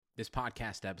This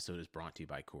podcast episode is brought to you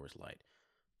by Coors Light.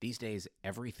 These days,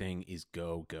 everything is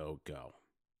go, go, go.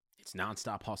 It's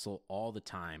nonstop hustle all the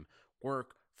time.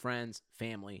 Work, friends,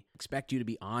 family expect you to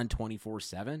be on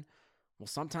 24/7. Well,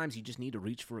 sometimes you just need to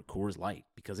reach for a Coors Light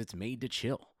because it's made to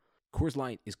chill. Coors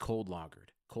Light is cold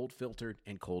lagered, cold filtered,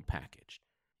 and cold packaged.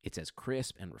 It's as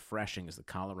crisp and refreshing as the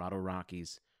Colorado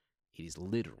Rockies. It is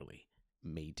literally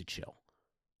made to chill.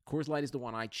 Coors Light is the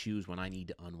one I choose when I need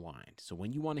to unwind. So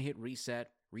when you want to hit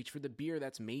reset, reach for the beer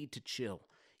that's made to chill.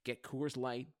 Get Coors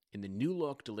Light in the new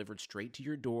look delivered straight to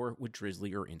your door with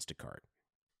Drizzly or Instacart.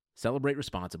 Celebrate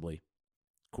responsibly.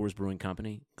 Coors Brewing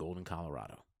Company, Golden,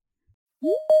 Colorado.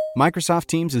 Microsoft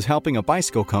Teams is helping a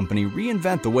bicycle company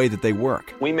reinvent the way that they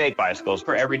work. We make bicycles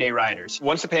for everyday riders.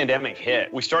 Once the pandemic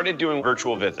hit, we started doing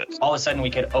virtual visits. All of a sudden, we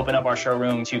could open up our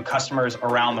showroom to customers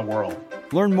around the world.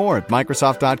 Learn more at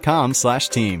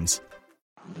Microsoft.com/Teams.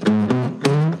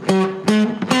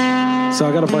 So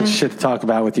I got a bunch of shit to talk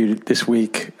about with you this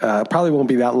week. Probably won't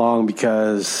be that long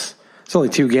because it's only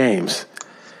 2 games.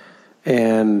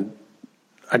 And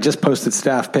I just posted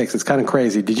staff picks. It's kind of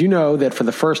crazy. Did you know that for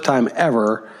the first time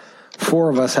ever, 4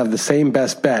 of us have the same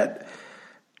best bet?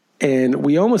 And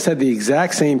we almost had the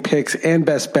exact same picks and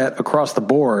best bet across the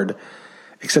board,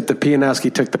 except that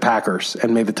Pianowski took the Packers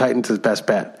and made the Titans his best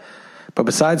bet. But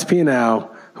besides Pianow,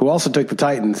 who also took the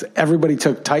Titans, everybody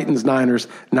took Titans, Niners,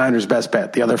 Niners best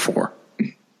bet, the other 4.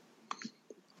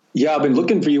 Yeah, I've been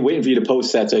looking for you, waiting for you to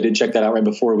post that. So I did check that out right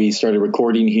before we started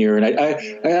recording here. And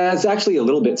it's actually a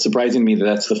little bit surprising to me that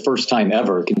that's the first time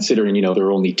ever, considering, there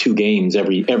are only 2 games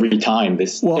every time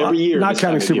every year. Not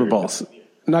counting Super Bowls.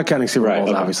 Not counting Super Bowls,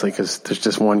 okay. Obviously, because there's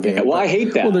just one game. Yeah, well, I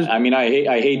hate that. I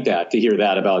hate that, to hear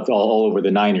that about all over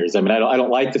the Niners. I don't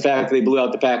like the fact that they blew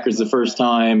out the Packers the first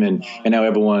time, and now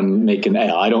everyone making.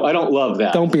 I don't love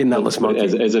that. Don't be a nutless monkey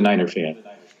as a Niner fan.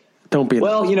 Don't be.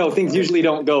 Things usually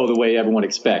don't go the way everyone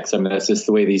expects. That's just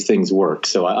the way these things work.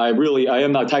 So I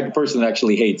am the type of person that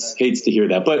actually hates to hear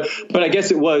that. But I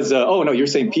guess it was. You're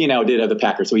saying Pianow did have the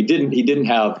Packers, so he didn't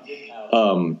have.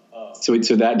 So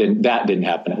that didn't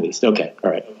happen at least. Okay, all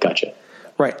right, gotcha.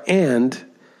 Right, and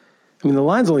the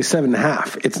line's only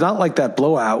 7.5. It's not like that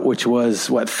blowout, which was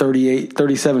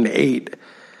 37-8,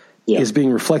 is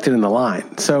being reflected in the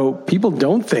line. So people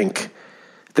don't think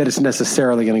that it's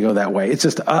necessarily going to go that way. It's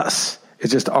just us.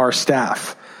 It's just our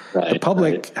staff. Right, the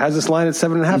public has this line at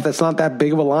 7.5. That's not that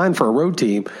big of a line for a road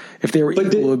team. If they were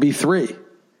equal, it would be 3.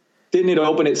 Didn't it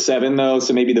open at 7, though?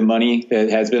 So maybe the money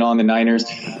has been on the Niners.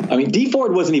 D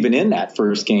Ford wasn't even in that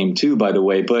first game, too, by the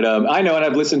way. But I know, and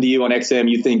I've listened to you on XM,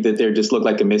 you think that they just look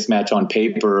like a mismatch on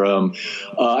paper.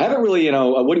 I haven't really,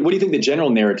 what do you think the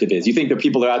general narrative is? You think the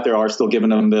people out there are still giving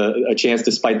them a chance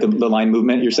despite the line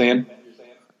movement, you're saying?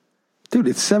 Dude,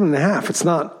 it's 7.5. It's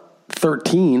not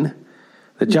 13.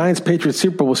 The Giants-Patriots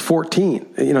Super Bowl was 14.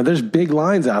 There's big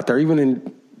lines out there, even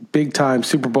in big-time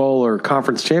Super Bowl or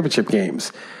conference championship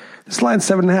games. This line's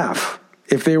 7.5.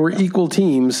 If they were equal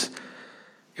teams,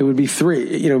 it would be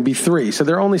 3. So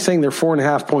they're only saying they're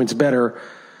 4.5 points better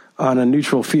on a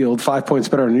neutral field, 5 points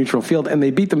better on a neutral field, and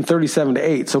they beat them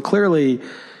 37-8. So clearly,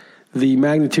 the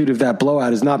magnitude of that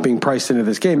blowout is not being priced into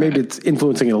this game. Maybe it's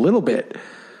influencing it a little bit,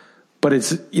 but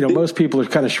it's most people are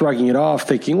kind of shrugging it off,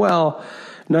 thinking, well,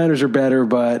 Niners are better,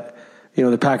 but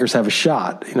the Packers have a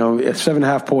shot. A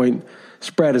 7.5 point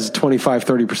spread is a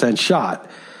 25-30% shot.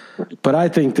 But I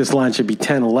think this line should be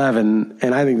 10-11,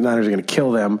 and I think the Niners are going to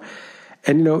kill them.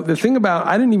 And, the thing about,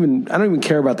 I don't even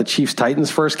care about the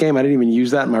Chiefs-Titans first game. I didn't even use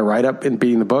that in my write-up in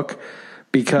Beating the Book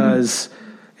because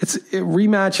it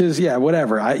rematches,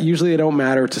 whatever. Usually they don't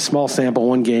matter. It's a small sample,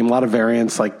 1 game, a lot of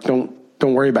variance. Don't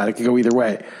worry about it. It can go either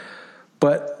way.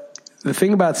 But the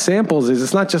thing about samples is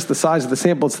it's not just the size of the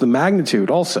sample, it's the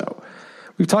magnitude also.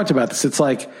 We've talked about this. It's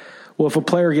like, well, if a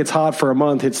player gets hot for a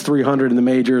month, hits 300 in the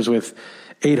majors with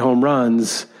 8 home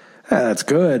runs, that's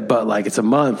good, but it's a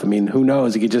month. Who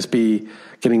knows? He could just be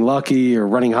getting lucky or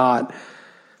running hot.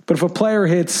 But if a player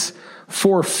hits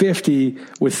 450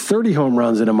 with 30 home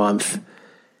runs in a month,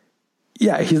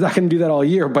 he's not going to do that all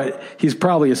year, but he's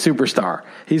probably a superstar.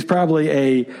 He's probably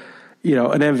an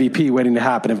MVP waiting to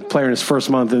happen if a player in his first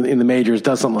month in the majors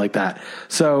does something like that.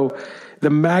 So the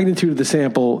magnitude of the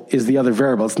sample is the other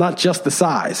variable. It's not just the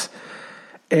size.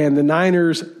 And the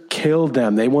Niners killed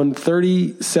them. They won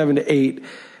 37-8,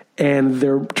 and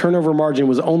their turnover margin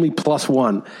was only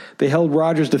 +1. They held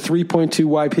Rodgers to 3.2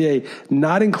 YPA,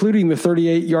 not including the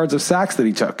 38 yards of sacks that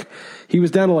he took. He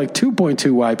was down to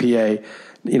 2.2 YPA,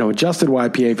 adjusted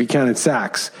YPA if you counted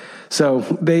sacks. So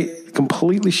they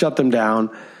completely shut them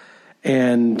down.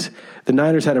 And the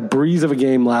Niners had a breeze of a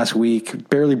game last week,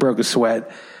 barely broke a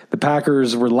sweat. The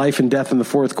Packers were life and death in the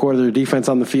fourth quarter. Their defense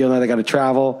on the field. Now they got to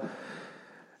travel.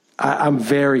 I'm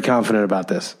very confident about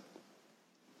this.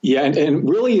 Yeah, and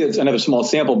really it's another small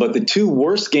sample, but the two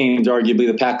worst games, arguably,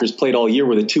 the Packers played all year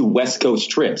were the two West Coast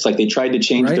trips. Like, they tried to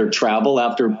change their travel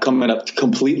after coming up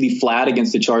completely flat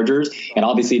against the Chargers, and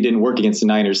obviously it didn't work against the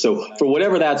Niners. So for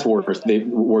whatever that's worth, they've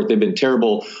been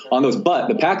terrible on those. But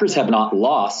the Packers have not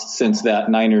lost since that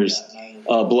Niners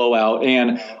blowout.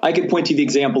 And I could point to the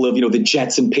example of, the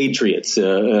Jets and Patriots,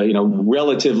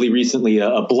 relatively recently,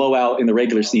 a blowout in the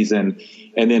regular season,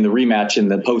 and then the rematch in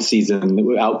the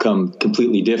postseason, outcome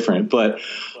completely different. But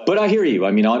I hear you.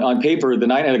 I mean, on paper, the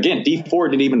Niners, again,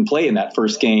 D4 didn't even play in that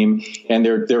first game, and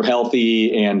they're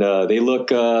healthy, and they look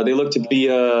to be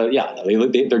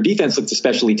their defense looks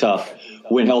especially tough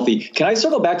when healthy. Can I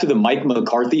circle back to the Mike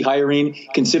McCarthy hiring,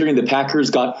 considering the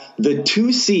Packers got the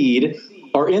 2 seed,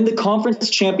 are in the conference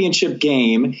championship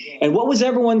game, and what was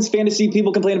everyone's fantasy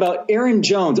people complaining about? Aaron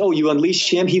Jones. Oh, you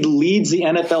unleashed him. He leads the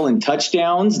NFL in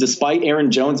touchdowns despite Aaron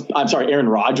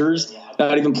Rodgers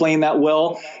not even playing that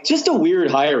well. Just a weird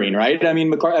hiring, right? I mean,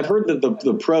 McCarthy, I've heard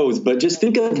the pros, but just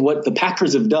think of what the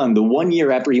Packers have done the 1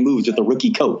 year after he moves with the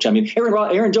rookie coach. I mean,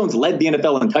 Aaron Jones led the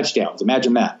NFL in touchdowns.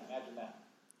 Imagine that.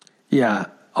 Yeah,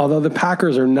 although the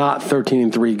Packers are not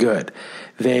 13-3 good.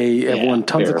 They have won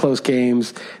tons of close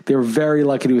games. They were very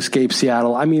lucky to escape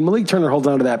Seattle. I mean, Malik Turner holds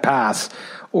on to that pass,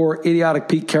 or idiotic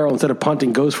Pete Carroll, instead of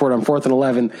punting, goes for it on 4th and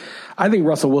 11. I think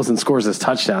Russell Wilson scores this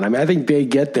touchdown. I mean, I think they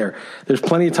get there. There's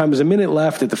plenty of time. There's a minute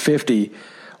left at the 50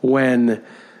 when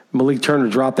Malik Turner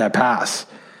dropped that pass,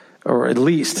 or at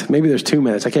least maybe there's 2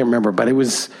 minutes. I can't remember, but it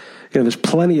was, there's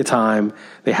plenty of time.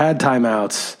 They had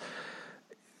timeouts.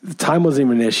 The time wasn't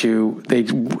even an issue. They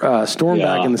stormed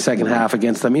back in the second half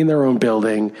against them in their own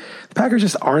building. The Packers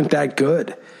just aren't that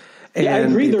good. And I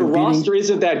agree. Their roster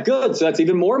isn't that good, so that's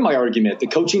even more my argument. The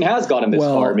coaching has got them this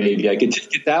far, maybe. I could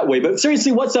take it that way. But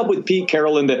seriously, what's up with Pete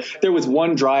Carroll? There was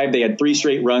one drive. They had 3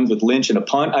 straight runs with Lynch and a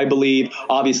punt, I believe.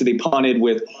 Obviously, they punted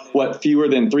with, fewer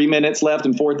than 3 minutes left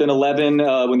in 4th and 11.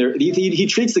 He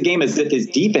treats the game as if his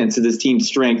defense is his team's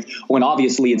strength, when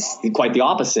obviously it's quite the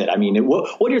opposite. I mean,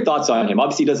 what are your thoughts on him?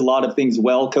 Obviously, he does a lot of things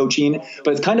well, coaching,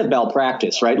 but it's kind of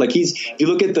malpractice, right? Like, if you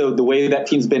look at the way that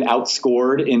team's been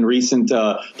outscored in recent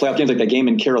playoff games, like that game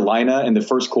in Carolina in the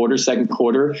first quarter, second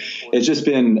quarter, it's just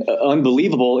been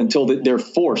unbelievable until they're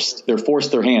forced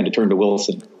their hand to turn to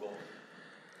Wilson.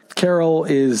 Carroll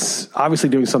is obviously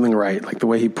doing something right, like the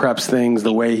way he preps things,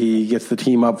 the way he gets the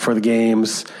team up for the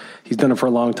games. He's done it for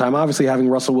a long time. Obviously, having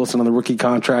Russell Wilson on the rookie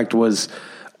contract was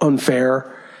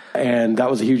unfair, and that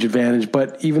was a huge advantage.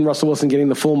 But even Russell Wilson getting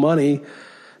the full money,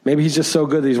 maybe he's just so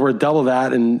good that he's worth double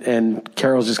that, and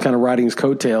Carroll's just kind of riding his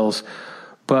coattails.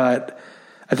 But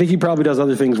I think he probably does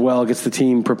other things well, gets the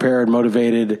team prepared,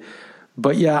 motivated.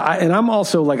 But yeah, I'm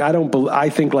also like, I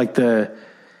think like the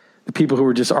people who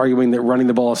are just arguing that running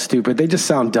the ball is stupid, they just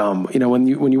sound dumb. When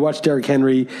you watch Derrick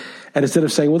Henry, and instead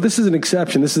of saying, well, this is an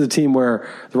exception, this is a team where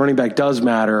the running back does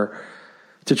matter,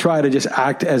 to try to just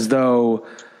act as though,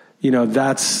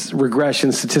 that's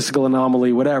regression, statistical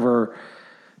anomaly, whatever,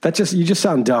 you just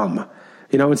sound dumb.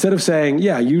 Instead of saying,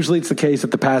 yeah, usually it's the case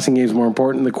that the passing game is more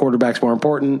important, the quarterback's more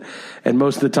important, and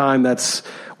most of the time that's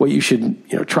what you should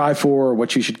try for, or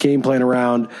what you should game plan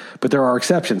around, but there are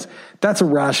exceptions. That's a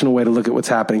rational way to look at what's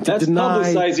happening. That's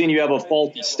publicizing you have a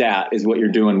faulty stat is what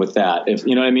you're doing with that. If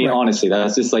you know what I mean? Right. Honestly,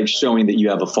 that's just like showing that you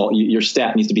have a fault. Your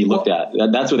stat needs to be looked at.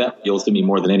 That's what that feels to me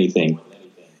more than anything.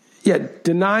 Yeah,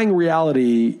 denying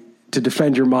reality to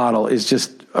defend your model is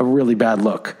just a really bad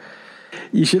look.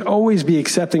 You should always be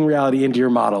accepting reality into your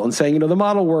model and saying, the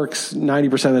model works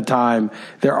 90% of the time.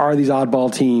 There are these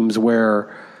oddball teams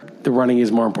where the running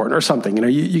is more important or something.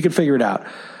 You can figure it out.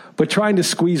 But trying to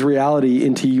squeeze reality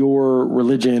into your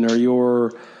religion or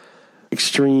your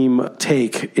extreme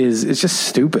take is just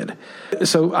stupid.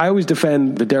 So I always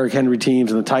defend the Derrick Henry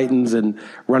teams and the Titans and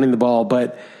running the ball,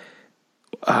 but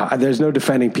there's no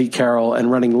defending Pete Carroll and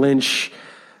running Lynch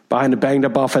behind a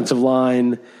banged-up offensive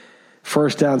line.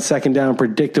 First down, second down,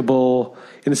 predictable.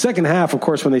 In the second half, of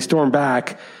course, when they stormed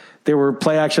back, they were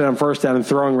play action on first down and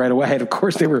throwing right away. And of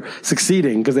course, they were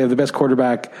succeeding because they have the best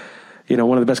quarterback,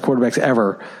 one of the best quarterbacks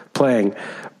ever playing.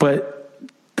 But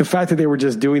the fact that they were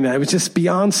just doing that, it was just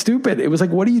beyond stupid. It was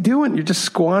like, what are you doing? You're just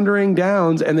squandering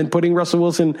downs and then putting Russell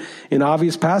Wilson in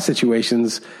obvious pass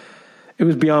situations. It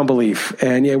was beyond belief.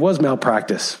 And yeah, it was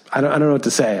malpractice. I don't know what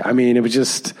to say. I mean, it was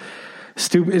just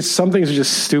stupid. Some things are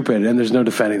just stupid and there's no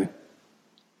defending.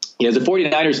 Yeah, as a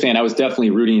 49ers fan, I was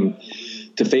definitely rooting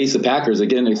to face the Packers.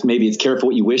 Again, maybe it's careful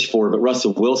what you wish for, but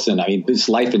Russell Wilson, I mean, it's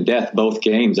life and death, both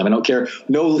games. I don't care.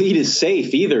 No lead is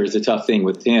safe either is a tough thing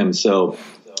with him. So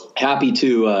happy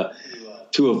to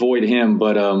avoid him,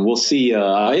 but we'll see.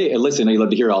 Hey, listen, I'd love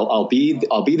to hear. I'll be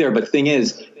there. But the thing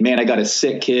is, man, I got a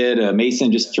sick kid.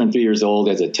 Mason just turned 3 years old,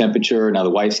 has a temperature. Now the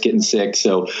wife's getting sick.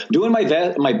 So doing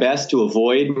my best to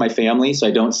avoid my family, so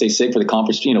I don't stay sick for the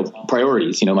conference.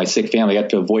 Priorities. My sick family, I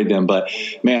have to avoid them. But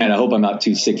man, I hope I'm not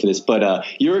too sick for this. But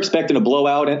you're expecting a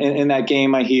blowout in that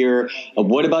game, I hear.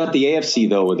 What about the AFC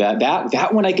though? With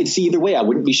that one, I could see either way. I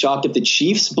wouldn't be shocked if the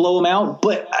Chiefs blow them out,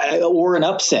 or an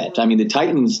upset. I mean, the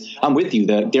Titans. I'm with you.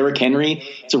 The Derrick Henry,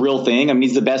 it's a real thing. I mean,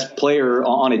 he's the best player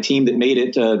on a team that made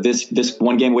it this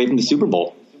one game away from the Super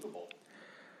Bowl.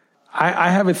 I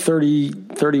have it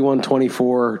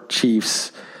 31-24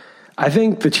 Chiefs. I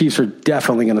think the Chiefs are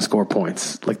definitely going to score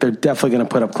points. Like, they're definitely going to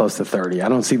put up close to 30. I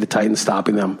don't see the Titans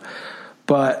stopping them.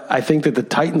 But I think that the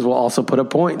Titans will also put up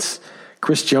points.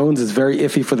 Chris Jones is very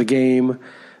iffy for the game.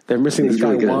 They're missing this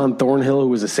guy, Juan Thornhill, who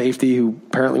was a safety, who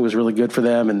apparently was really good for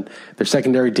them. And their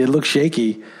secondary did look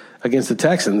shaky against the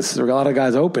Texans. There were a lot of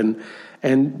guys open,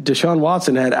 and Deshaun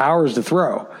Watson had hours to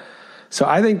throw. So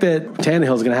I think that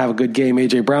Tannehill's going to have a good game.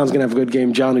 A.J. Brown's going to have a good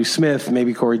game. Jonnu Smith,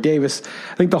 maybe Corey Davis.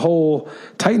 I think the whole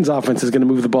Titans offense is going to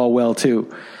move the ball well,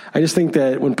 too. I just think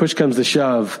that when push comes to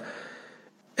shove,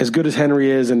 as good as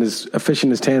Henry is and as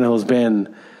efficient as Tannehill has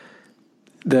been,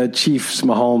 the Chiefs'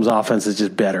 Mahomes offense is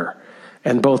just better.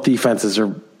 And both defenses are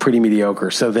pretty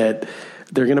mediocre, so that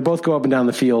they're going to both go up and down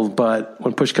the field, but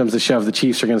when push comes to shove, the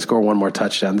Chiefs are going to score one more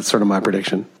touchdown. That's sort of my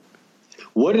prediction.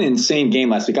 What an insane game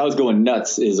last week. I was going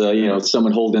nuts.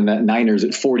 Someone holding that Niners at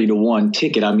 40-1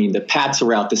 ticket. I mean, the Pats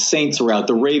are out, the Saints are out,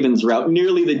 the Ravens are out,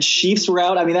 nearly the Chiefs were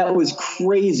out. I mean, that was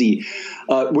crazy.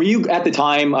 Were you at the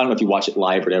time? I don't know if you watch it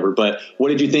live or whatever, but what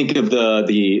did you think of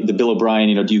the Bill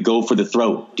O'Brien? Do you go for the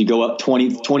throw? Do you go up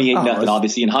 28-0?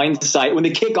 Obviously, in hindsight, when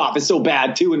the kickoff is so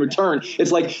bad too in return,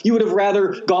 it's like you would have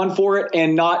rather gone for it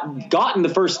and not gotten the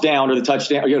first down or the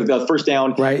touchdown, the first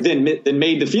down, right, than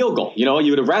made the field goal. You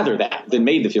would have rather that than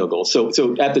made the field goal.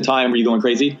 So at the time, were you going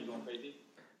crazy?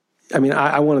 I mean,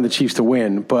 I wanted the Chiefs to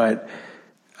win, but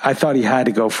I thought he had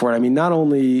to go for it. I mean, not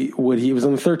only would he was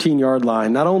on the 13-yard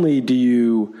line, not only do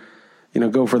you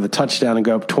go for the touchdown and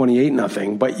go up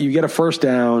 28-0, but you get a first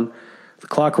down, the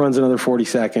clock runs another 40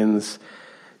 seconds,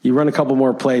 you run a couple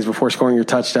more plays before scoring your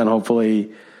touchdown,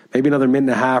 hopefully, maybe another minute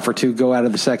and a half or two go out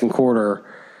of the second quarter.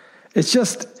 It's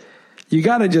just, you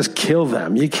got to just kill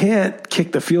them. You can't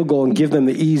kick the field goal and give them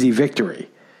the easy victory.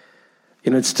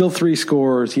 It's still 3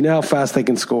 scores. You know how fast they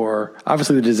can score.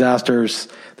 Obviously, the disasters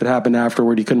that happened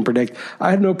afterward, you couldn't predict. I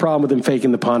had no problem with him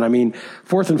faking the punt. I mean,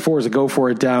 4th and 4 is a go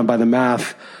for it down by the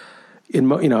math.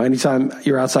 Anytime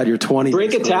you're outside your 20.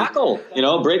 Break a tackle,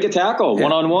 break a tackle,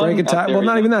 one-on-one. Break a tackle. Well,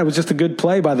 not even that. It was just a good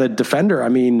play by the defender. I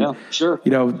mean, yeah, sure.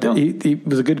 It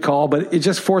was a good call, but it's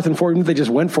just 4th and 4. Even if they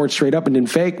just went for it straight up and didn't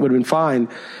fake, would have been fine,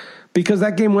 because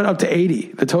that game went up to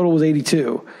 80. The total was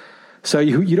 82. So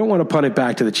you don't want to punt it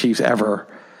back to the Chiefs ever.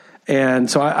 And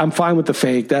so I'm fine with the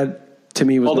fake. That, to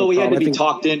me, was although he had to be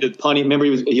talked into punting. Remember,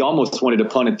 he almost wanted to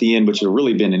punt at the end, which would have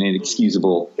really been an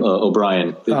inexcusable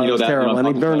O'Brien. It was terrible, and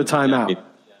he burned a timeout.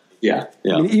 Yeah.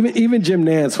 I mean, even Jim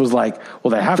Nantz was like,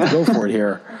 well, they have to go for it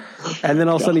here. And then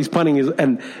all of a sudden he's punting.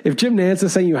 And if Jim Nantz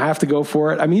is saying you have to go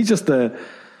for it, I mean, he's just the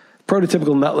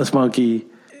prototypical nutless monkey.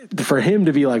 For him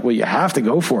to be like, well, you have to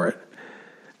go for it.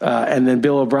 And then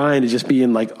Bill O'Brien to just be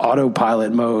in like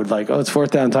autopilot mode, like, oh, it's 4th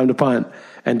down, time to punt.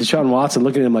 And Deshaun Watson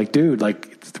looking at him like, dude,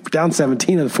 like, down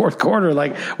 17 in the 4th quarter.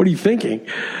 Like, what are you thinking?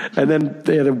 And then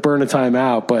they had to burn a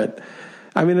timeout. But,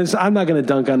 I mean, I'm not going to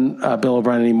dunk on Bill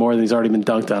O'Brien any more than he's already been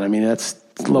dunked on. I mean, that's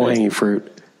low-hanging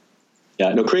fruit.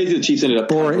 Yeah, no, crazy the Chiefs ended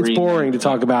up It's boring to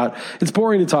talk about. It's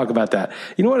boring to talk about that.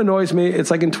 You know what annoys me? It's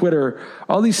like in Twitter,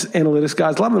 all these analytics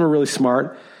guys, a lot of them are really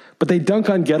smart, but they dunk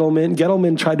on Gettleman.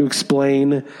 Gettleman tried to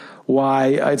explain why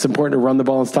it's important to run the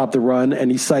ball and stop the run.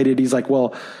 And he's like,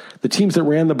 well, the teams that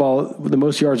ran the ball the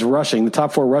most yards rushing, the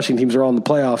top 4 rushing teams are all in the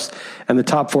playoffs, and the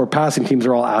top 4 passing teams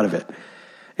are all out of it.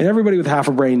 And everybody with half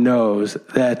a brain knows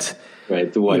that,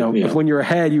 right, if when you're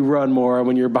ahead, you run more. And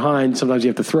when you're behind, sometimes you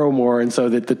have to throw more. And so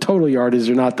that the total yardage it's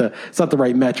not the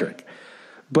right metric.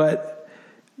 But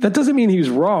that doesn't mean he was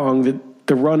wrong, that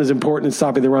the run is important and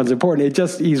stopping the run is important.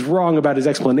 He's wrong about his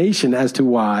explanation as to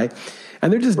why.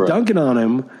 And they're just dunking on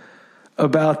him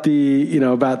about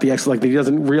the X, like he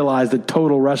doesn't realize that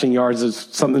total rushing yards is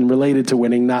something related to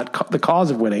winning, not the cause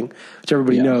of winning, which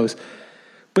everybody knows.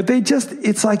 But they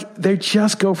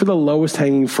just go for the lowest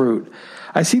hanging fruit.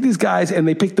 I see these guys and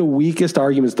they pick the weakest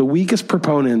arguments, the weakest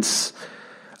proponents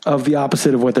of the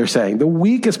opposite of what they're saying. The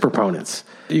weakest proponents.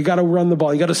 You got to run the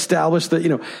ball. You got to establish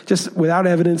that, just without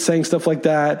evidence saying stuff like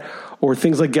that, or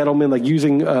things like Gettleman, like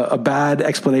using a bad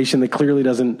explanation that clearly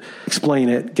doesn't explain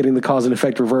it, getting the cause and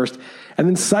effect reversed, and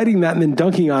then citing that and then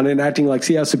dunking on it and acting like,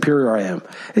 see how superior I am.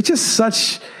 It's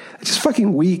just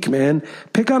fucking weak, man.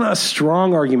 Pick on a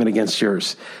strong argument against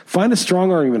yours. Find a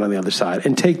strong argument on the other side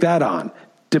and take that on.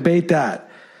 Debate that.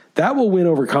 That will win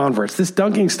over converts. This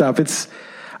dunking stuff,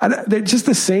 they're just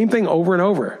the same thing over and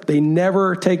over. They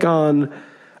never take on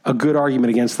a good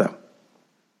argument against them.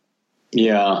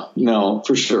 Yeah, no,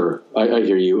 for sure. I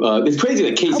hear you. It's crazy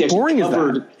that Casey boring actually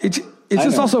covered. Is that? It's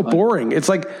just also boring. It's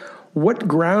like, what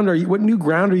new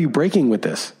ground are you breaking with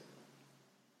this?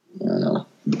 I don't know.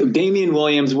 Damian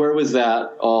Williams, where was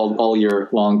that all year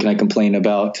long? Can I complain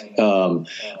about?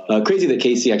 Crazy that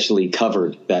Casey actually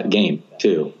covered that game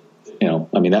too.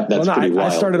 That's pretty wild. I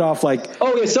started off like,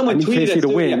 someone tweeted Casey to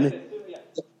win. Yeah.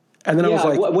 And then I was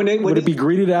like, would it be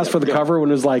greedy to ask for the cover when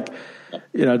it was like,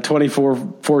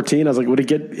 24-14? I was like,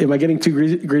 am I getting too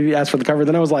greedy to ask for the cover?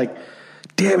 Then I was like,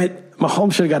 damn it,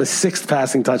 Mahomes should have got a 6th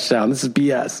passing touchdown. This is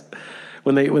BS.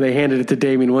 When they handed it to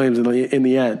Damian Williams in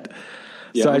the end.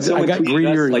 Yeah, so I got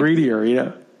greedier and greedier,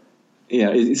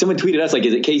 Yeah, someone tweeted us, like,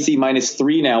 is it KC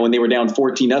 -3 now when they were down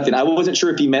 14-0? I wasn't sure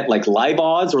if he meant like live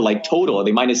odds or like total. Are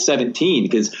they -17?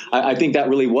 Because I think that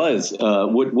really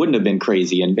wouldn't have been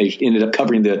crazy, and they ended up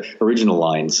covering the original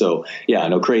line. So yeah,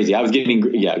 no, crazy. I was getting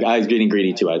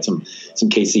greedy too. I had some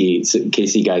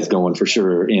KC guys going for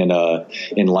sure in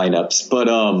lineups. But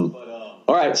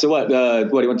all right. So what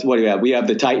do we have? We have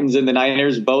the Titans and the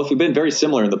Niners both. We've been very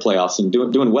similar in the playoffs and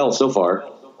doing well so far.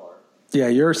 Yeah,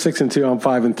 you're 6-2. I'm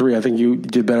 5-3. I think you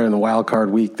did better in the wild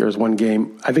card week. There was one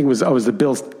game. I think it was the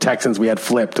Bills Texans we had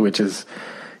flipped, which is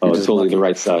totally the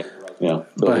right side. Yeah,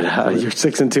 totally. But you're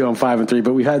 6-2. I'm 5-3.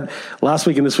 But we had last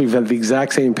week and this week we've had the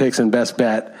exact same picks and best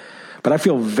bet. But I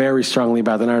feel very strongly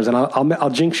about the Niners, and I'll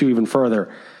jinx you even further.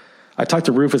 I talked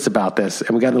to Rufus about this,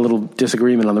 and we got in a little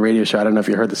disagreement on the radio show. I don't know if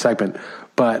you heard the segment,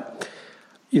 but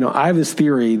I have this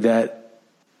theory that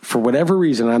for whatever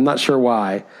reason, I'm not sure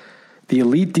why, the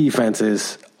elite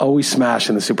defenses always smash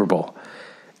in the Super Bowl.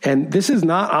 And this is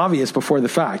not obvious before the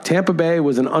fact. Tampa Bay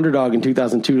was an underdog in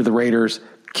 2002 to the Raiders,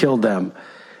 killed them.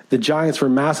 The Giants were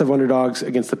massive underdogs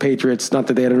against the Patriots. Not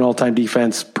that they had an all-time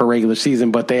defense per regular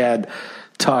season, but they had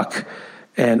Tuck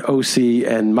and OC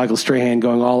and Michael Strahan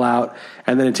going all out.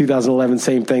 And then in 2011,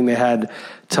 same thing. They had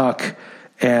Tuck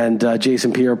and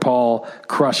Jason Pierre-Paul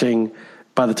crushing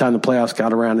by the time the playoffs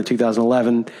got around in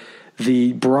 2011.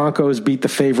 The Broncos beat the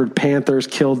favored Panthers,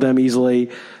 killed them easily.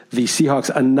 The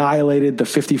Seahawks annihilated the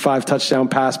 55 touchdown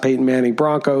pass Peyton Manning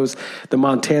Broncos. The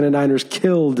Montana Niners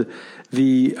killed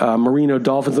the Marino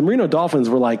Dolphins. The Marino Dolphins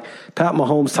were like Pat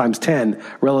Mahomes times 10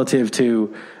 relative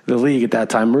to the league at that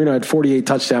time. Marino had 48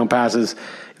 touchdown passes.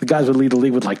 The guys would lead the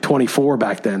league with like 24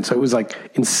 back then. So it was like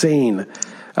insane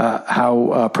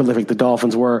how prolific the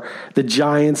Dolphins were. The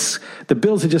Giants, the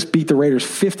Bills had just beat the Raiders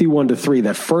 51-3,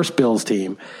 that first Bills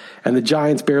team. And the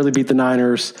Giants barely beat the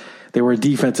Niners. They were a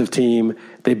defensive team.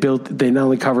 They not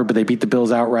only covered, but they beat the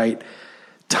Bills outright.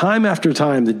 Time after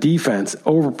time, the defense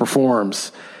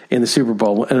overperforms in the Super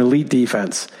Bowl, an elite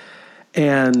defense.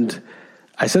 And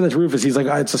I said that to Rufus. He's like,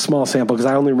 it's a small sample because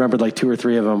I only remembered like 2 or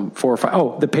 3 of them, 4 or 5.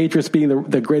 Oh, the Patriots being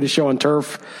the greatest show on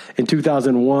turf in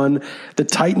 2001. The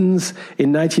Titans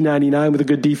in 1999 with a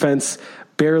good defense,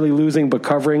 barely losing but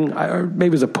covering. Maybe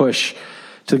it was a push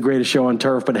to the greatest show on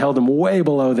turf, but held them way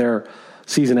below their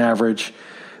season average.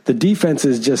 The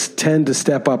defenses just tend to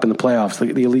step up in the playoffs,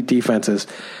 the elite defenses.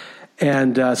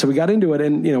 And so we got into it,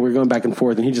 and we were going back and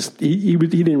forth, and he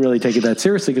didn't really take it that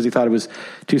seriously because he thought it was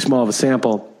too small of a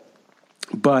sample.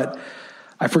 But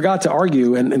I forgot to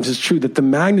argue, and it's true that the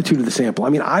magnitude of the sample. I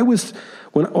mean,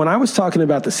 when I was talking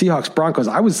about the Seahawks Broncos,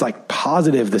 I was like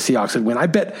positive the Seahawks would win. I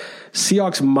bet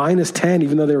Seahawks -10,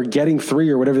 even though they were getting 3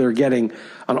 or whatever they were getting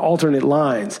on alternate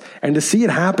lines. And to see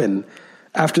it happen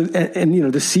after,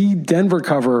 and to see Denver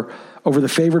cover over the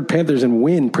favored Panthers and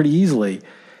win pretty easily,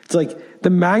 it's like the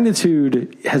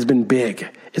magnitude has been big.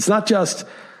 It's not just,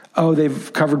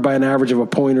 they've covered by an average of a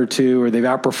point or 2 or they've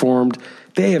outperformed.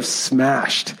 They have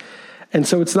smashed. And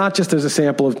so it's not just there's a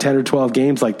sample of 10 or 12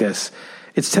 games like this.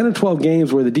 It's 10 or 12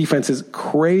 games where the defense has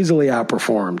crazily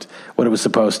outperformed what it was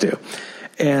supposed to.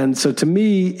 And so to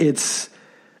me, it's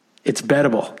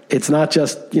bettable. It's not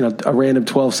just, a random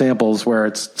 12 samples where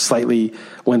it's slightly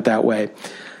went that way.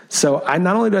 So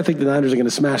not only do I think the Niners are going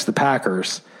to smash the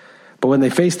Packers, but when they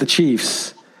face the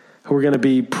Chiefs, who are going to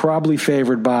be probably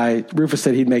favored by, Rufus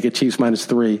said he'd make it Chiefs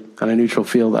 -3 on a neutral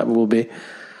field, that will be.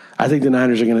 I think the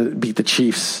Niners are going to beat the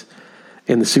Chiefs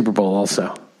in the Super Bowl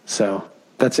also. So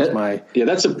That's just my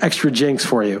extra jinx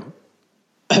for you.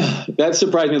 That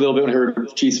surprised me a little bit when I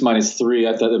heard Chiefs -3.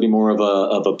 I thought that'd be more of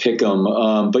a pick 'em.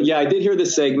 But yeah, I did hear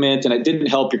this segment, and it didn't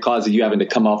help your cause of you having to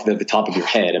come off at the top of your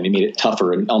head. I mean, it made it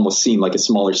tougher and almost seemed like a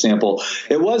smaller sample.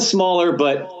 It was smaller,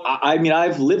 but I mean,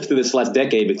 I've lived through this last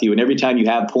decade with you, and every time you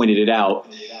have pointed it out,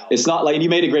 it's not like, and you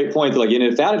made a great point, like,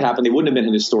 if that had happened, they wouldn't have been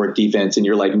an historic defense. And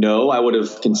you're like, no, I would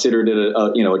have considered it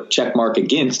a check mark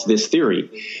against this theory,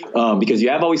 because you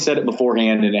have always said it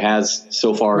beforehand, and it has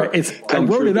so far. Right. I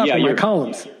wrote it up in my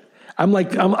columns. I'm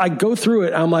like, I go through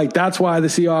it. I'm like, that's why the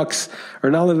Seahawks are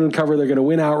not letting them cover. They're going to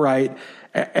win outright,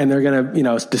 and they're going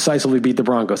to, decisively beat the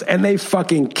Broncos. And they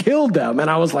fucking killed them. And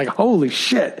I was like, holy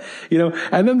shit,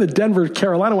 And then the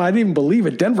Denver-Carolina one, I didn't even believe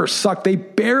it. Denver sucked. They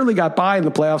barely got by in the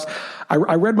playoffs. I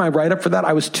read my write-up for that.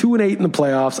 I was 2-8 in the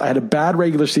playoffs. I had a bad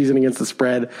regular season against the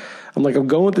spread. I'm like, I'm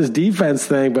going with this defense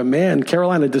thing, but man,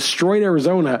 Carolina destroyed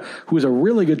Arizona, who was a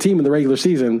really good team in the regular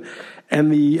season,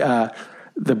 and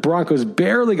the Broncos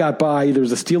barely got by either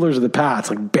the Steelers or the Pats,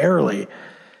 like barely.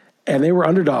 And they were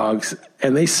underdogs,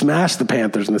 and they smashed the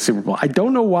Panthers in the Super Bowl. I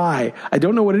don't know why. I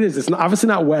don't know what it is. It's obviously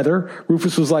not weather.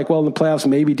 Rufus was like, well, in the playoffs,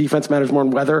 maybe defense matters more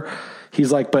than weather.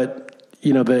 He's like, but,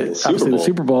 the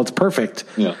Super Bowl, it's perfect.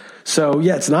 Yeah. So,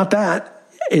 yeah, it's not that.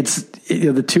 It's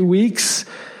the 2 weeks,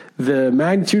 the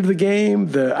magnitude of the game,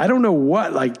 I don't know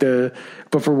what,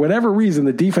 but for whatever reason,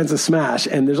 the defense is smashed,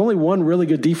 and there's only one really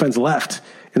good defense left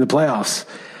in the playoffs.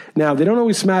 Now, they don't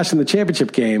always smash in the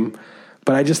championship game,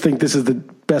 but I just think this is the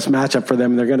best matchup for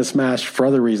them, and they're going to smash for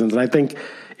other reasons. And I think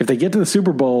if they get to the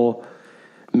Super Bowl,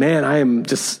 man, I am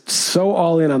just so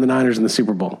all in on the Niners in the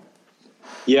Super Bowl.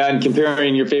 Yeah, and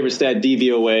comparing your favorite stat,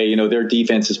 DVOA, their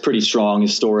defense is pretty strong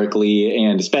historically,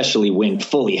 and especially when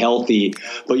fully healthy.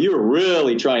 But you're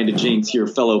really trying to jinx your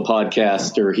fellow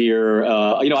podcaster here.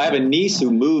 I have a niece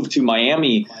who moved to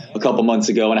Miami a couple months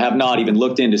ago, and I have not even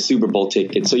looked into Super Bowl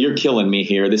tickets. So you're killing me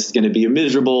here. This is going to be a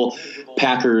miserable.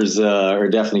 Packers are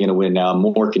definitely going to win now. I'm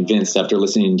more convinced after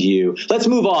listening to you. Let's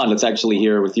move on. Let's actually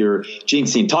hear with your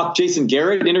jinxing. Talk Jason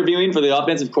Garrett interviewing for the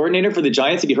offensive coordinator for the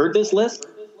Giants. Have you heard this, Liss?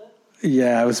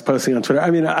 Yeah, I was posting on Twitter. I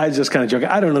mean, I just kind of joke.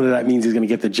 I don't know that means he's going to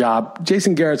get the job.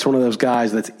 Jason Garrett's one of those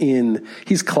guys that's in.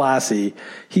 He's classy.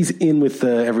 He's in with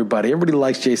everybody. Everybody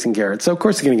likes Jason Garrett. So, of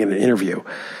course, he's going to get an interview.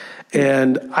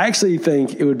 And I actually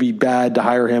think it would be bad to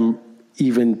hire him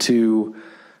even to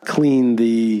clean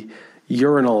the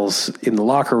urinals in the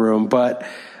locker room. But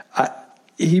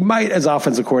he might, as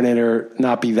offensive coordinator,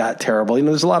 not be that terrible.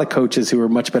 There's a lot of coaches who are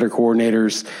much better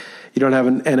coordinators. You don't have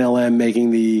an NLM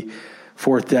making the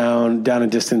fourth down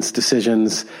and distance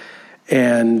decisions.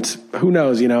 And who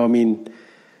knows,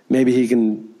 maybe he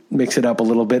can mix it up a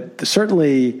little bit.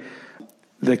 Certainly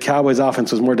the Cowboys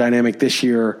offense was more dynamic this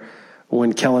year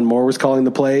when Kellen Moore was calling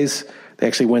the plays. They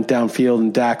actually went downfield,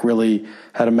 and Dak really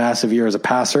had a massive year as a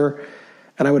passer.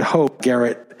 And I would hope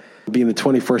Garrett would be in the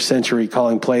 21st century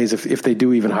calling plays if they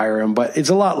do even hire him. But it's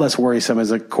a lot less worrisome as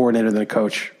a coordinator than a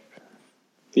coach.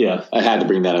 Yeah, I had to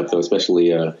bring that up, though,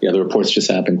 especially, the reports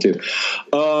just happened, too.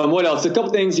 What else? A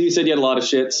couple things. You said you had a lot of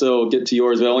shit, so get to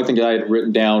yours. But the only thing I had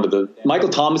written down Michael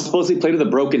Thomas supposedly played with a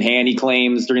broken hand, he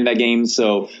claims, during that game.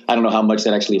 So I don't know how much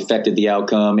that actually affected the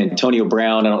outcome. Antonio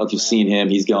Brown, I don't know if you've seen him.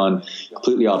 He's gone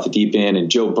completely off the deep end. And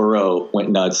Joe Burrow went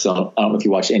nuts. So I don't know if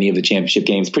you watched any of the championship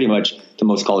games. Pretty much the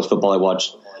most college football I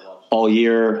watched all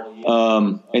year.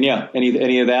 And yeah,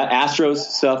 any of that Astros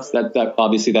stuff, that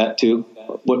obviously that too.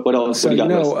 What else? So, what do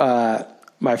you got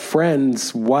my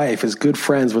friend's wife is good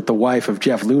friends with the wife of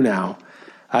Jeff Lunau.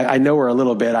 I know her a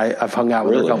little bit. I've hung out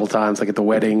with her a couple times, like at the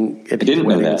wedding,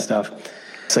 and stuff.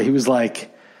 So he was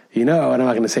like, and I'm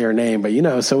not going to say her name, but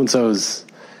so-and-so's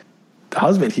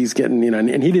husband, he's getting,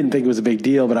 and he didn't think it was a big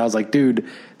deal, but I was like, dude,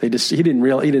 he didn't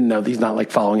know, he's not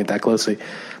like following it that closely.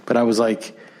 But I was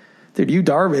like, dude,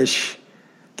 Darvish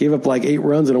gave up like 8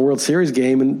 runs in a World Series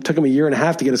game and took him a year and a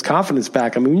half to get his confidence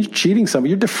back. I mean, when you're cheating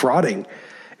somebody, you're defrauding.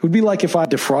 It would be like if I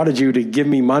defrauded you to give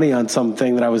me money on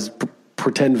something that I was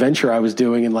pretend venture I was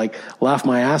doing and like laugh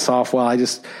my ass off while I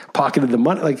just pocketed the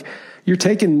money. Like you're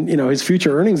taking, his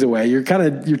future earnings away. You're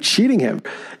cheating him.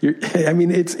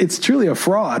 It's truly a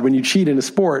fraud when you cheat in a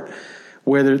sport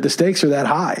where the stakes are that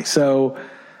high. So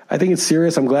I think it's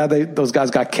serious. I'm glad those guys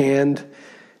got canned.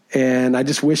 And I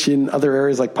just wish in other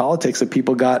areas like politics that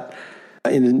people got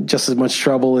in just as much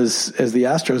trouble as the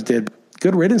Astros did.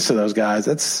 Good riddance to those guys.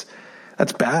 That's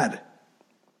bad.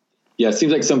 Yeah, it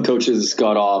seems like some coaches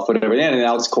got off, whatever. And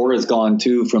Alex Cora's gone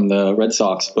too from the Red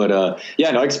Sox. But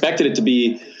I expected it to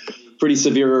be pretty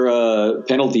severe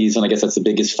penalties, and I guess that's the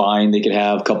biggest fine they could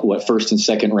have. A couple first and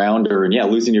second rounder, and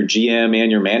losing your GM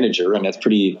and your manager, and that's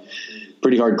pretty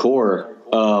hardcore.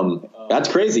 That's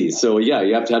crazy. So yeah,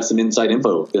 you have to have some inside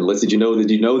info. And Liss, did you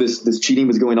know this cheating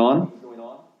was going on?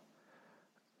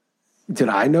 Did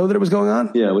I know that it was going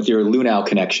on? Yeah, with your Lunau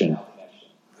connection.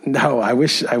 No, I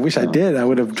wish I did. I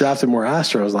would have drafted more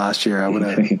Astros last year. I would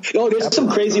have. Oh, there's some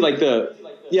crazy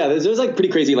there's like pretty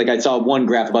crazy. Like I saw one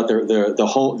graph about their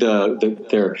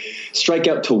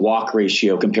strikeout to walk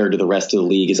ratio compared to the rest of the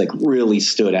league is like really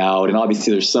stood out. And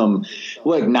obviously there's some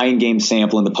like 9-game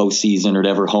sample in the postseason or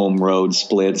whatever, home road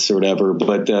splits or whatever.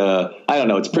 But I don't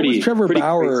know. It's pretty. Was Trevor pretty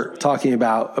Bauer crazy. talking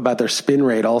about their spin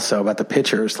rate also, about the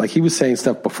pitchers? Like he was saying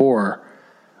stuff before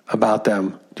about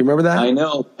them. Do you remember that? I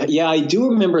know. Yeah, I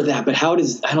do remember that. But I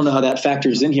don't know how that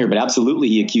factors in here. But absolutely,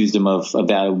 he accused him of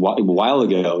that a while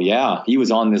ago. Yeah, he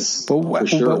was on this for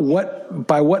sure. But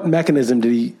by what mechanism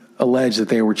did he allege that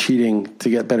they were cheating to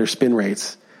get better spin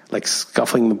rates? Like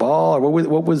scuffling the ball, or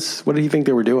what did he think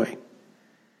they were doing?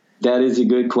 That is a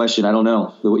good question. I don't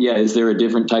know. Yeah, is there a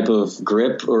different type of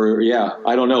grip, or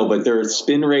I don't know. But their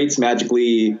spin rates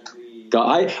magically.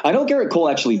 I know Garrett Cole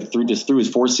actually threw his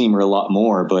four-seamer a lot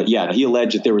more, but yeah, he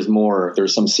alleged that there was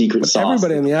some secret sauce.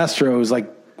 Everybody in the Astros,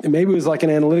 like maybe it was like an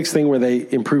analytics thing where they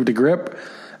improved a grip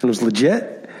and it was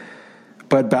legit,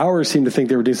 but Bauer seemed to think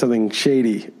they were doing something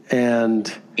shady.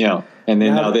 And yeah, and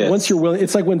then now this. Once you're willing,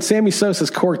 it's like when Sammy Sosa's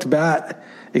corked bat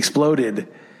exploded,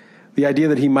 the idea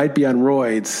that he might be on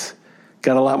roids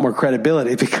got a lot more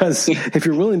credibility because if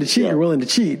you're willing to cheat, you're willing to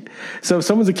cheat. So if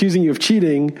someone's accusing you of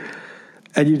cheating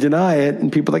and you deny it, and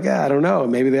people are like, I don't know,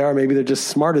 maybe they are, maybe they're just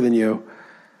smarter than you.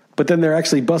 But then they're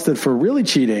actually busted for really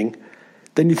cheating.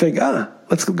 Then you think,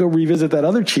 let's go revisit that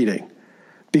other cheating.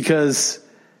 Because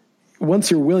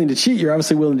once you're willing to cheat, you're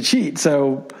obviously willing to cheat.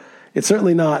 So it's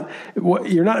certainly not,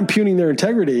 you're not impugning their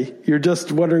integrity. You're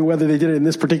just wondering whether they did it in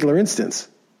this particular instance.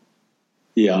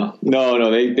 Yeah, no,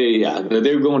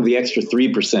 they're going to the extra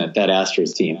 3%, that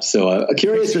Astros team. So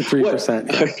curious, extra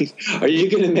 3%. Are you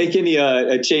going to make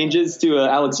any changes to your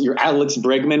Alex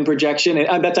Bregman projection?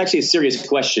 And that's actually a serious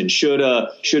question. Should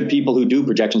people who do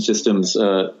projection systems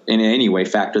in any way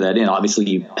factor that in?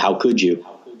 Obviously, how could you?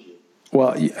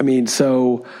 Well, I mean,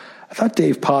 so I thought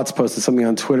Dave Potts posted something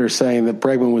on Twitter saying that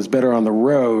Bregman was better on the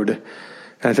road, and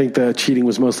I think the cheating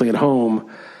was mostly at home.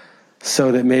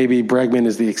 So that maybe Bregman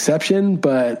is the exception,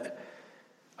 but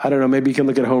I don't know. Maybe you can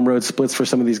look at home road splits for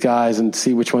some of these guys and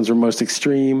see which ones are most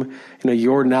extreme.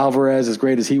 Yordan Alvarez, as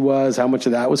great as he was, how much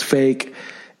of that was fake?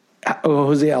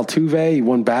 Jose Altuve, he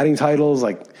won batting titles,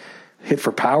 like hit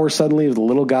for power suddenly with a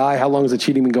little guy. How long has the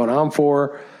cheating been going on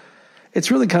for? It's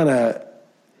really kind of...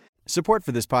 Support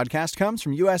for this podcast comes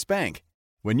from U.S. Bank.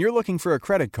 When you're looking for a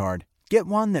credit card, get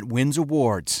one that wins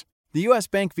awards. The U.S.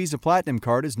 Bank Visa Platinum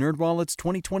Card is NerdWallet's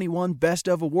 2021 Best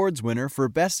of Awards winner for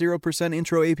Best 0%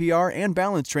 Intro APR and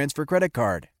Balance Transfer Credit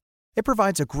Card. It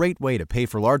provides a great way to pay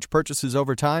for large purchases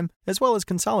over time, as well as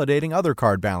consolidating other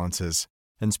card balances.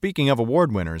 And speaking of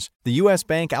award winners, the U.S.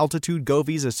 Bank Altitude Go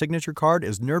Visa Signature Card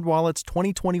is NerdWallet's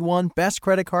 2021 Best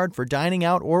Credit Card for dining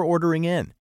out or ordering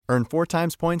in. Earn 4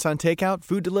 times points on takeout,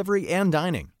 food delivery, and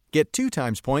dining. Get 2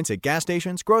 times points at gas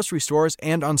stations, grocery stores,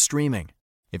 and on streaming.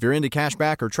 If you're into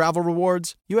cashback or travel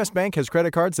rewards, U.S. Bank has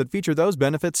credit cards that feature those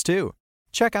benefits too.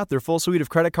 Check out their full suite of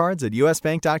credit cards at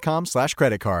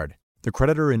usbank.com/creditcard. The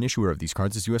creditor and issuer of these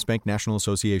cards is U.S. Bank National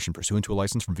Association, pursuant to a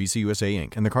license from Visa USA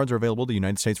Inc., and the cards are available to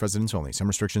United States residents only. Some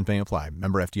restrictions may apply.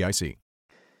 Member FDIC.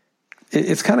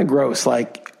 It's kind of gross.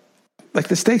 Like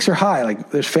the stakes are high.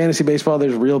 Like there's fantasy baseball,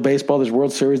 there's real baseball, there's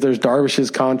World Series, there's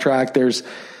Darvish's contract, there's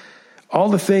all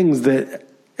the things that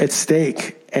at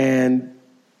stake. And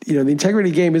the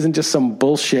integrity game isn't just some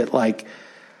bullshit like,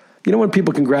 when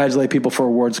people congratulate people for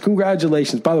awards,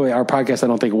 congratulations. By the way, our podcast, I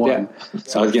don't think won. Yeah.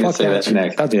 So I was going to say that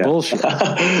next. That's bullshit.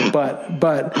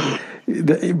 but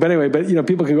anyway,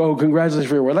 people can go, congratulations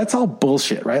for your award. That's all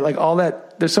bullshit, right? Like all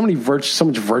that, there's so much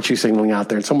virtue signaling out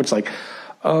there. It's so much like,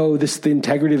 this is the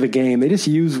integrity of the game. They just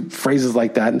use phrases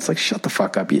like that. And it's like, shut the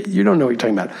fuck up. You don't know what you're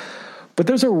talking about. But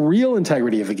there's a real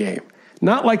integrity of the game.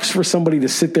 Not like for somebody to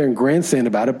sit there and grandstand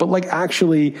about it, but like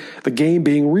actually the game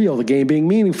being real, the game being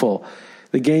meaningful,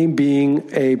 the game being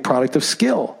a product of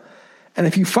skill. And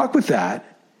if you fuck with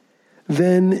that,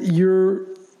 then you're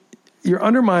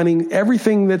undermining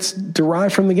everything that's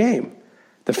derived from the game.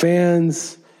 The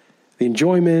fans, the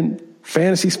enjoyment,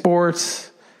 fantasy sports,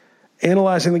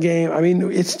 analyzing the game. I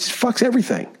mean, it just fucks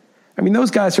everything. I mean, those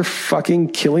guys are fucking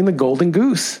killing the golden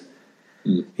goose.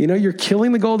 You're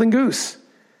killing the golden goose.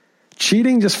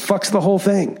 Cheating just fucks the whole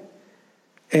thing.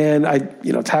 And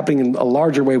it's happening in a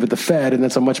larger way with the Fed, and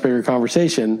that's a much bigger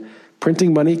conversation.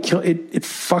 Printing money, it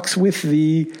fucks with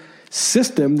the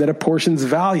system that apportions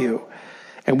value.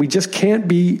 And we just can't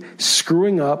be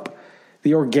screwing up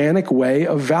the organic way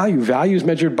of value. Value is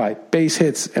measured by base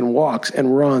hits and walks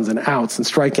and runs and outs and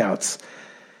strikeouts.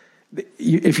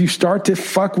 If you start to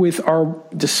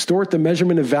distort the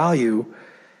measurement of value,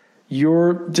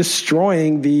 you're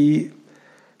destroying the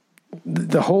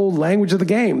whole language of the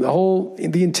game,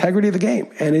 the integrity of the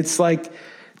game. And it's like,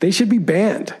 they should be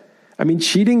banned. I mean,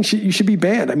 cheating, you should be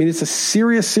banned. I mean, it's a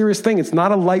serious, serious thing. It's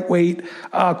not a lightweight,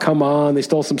 oh, come on, they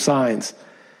stole some signs.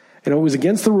 It was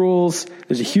against the rules.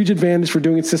 There's a huge advantage for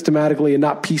doing it systematically and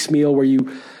not piecemeal where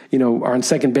you are on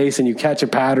second base and you catch a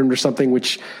pattern or something,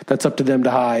 which that's up to them to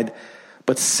hide.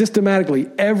 But systematically,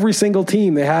 every single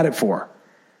team they had it for.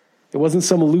 It wasn't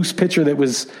some loose pitcher that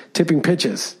was tipping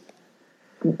pitches.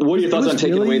 What are your thoughts on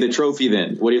taking away the trophy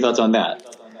then? What are your thoughts on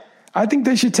that? I think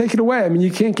they should take it away. I mean,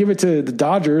 you can't give it to the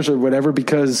Dodgers or whatever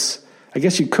because I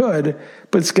guess you could,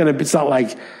 but it's not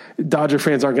like Dodger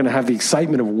fans aren't going to have the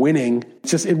excitement of winning.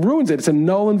 It ruins it. It's a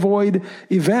null and void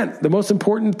event. The most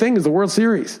important thing is the World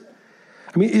Series.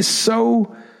 I mean, it's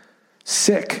so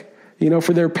sick,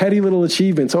 for their petty little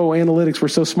achievements. Oh, analytics, we're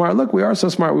so smart. Look, we are so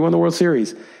smart. We won the World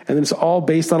Series. And then it's all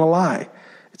based on a lie.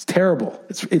 It's terrible.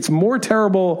 It's more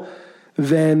terrible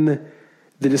than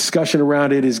the discussion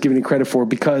around it is giving it credit for,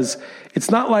 because it's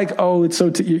not like, oh, it's so,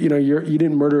 you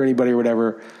didn't murder anybody or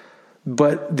whatever.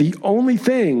 But the only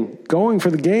thing going for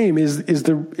the game is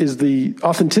the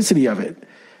authenticity of it.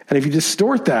 And if you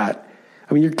distort that,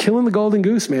 I mean, you're killing the golden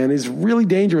goose, man. It's really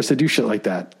dangerous to do shit like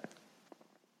that.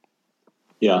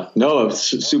 Yeah, no, it's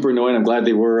super annoying. I'm glad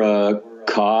they were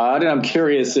caught. And I'm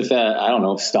curious if that, I don't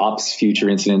know, stops future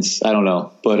incidents. I don't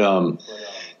know. But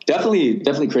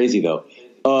definitely crazy, though.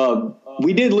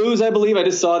 We did lose, I believe. I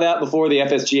just saw that before. The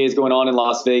FSGA is going on in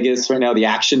Las Vegas right now. The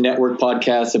Action Network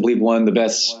podcast, I believe, won the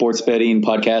best sports betting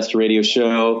podcast radio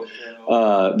show.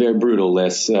 Very brutal,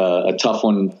 Liss. A tough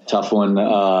one.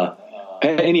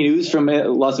 Any news from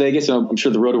Las Vegas? I'm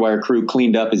sure the RotoWire crew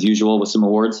cleaned up as usual with some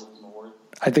awards.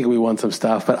 I think we won some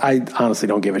stuff, but I honestly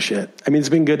don't give a shit. I mean, it's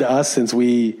been good to us since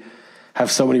we have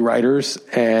so many writers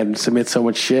and submit so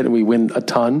much shit, and we win a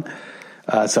ton.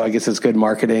 So I guess it's good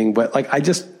marketing. But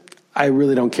I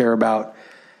really don't care about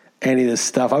any of this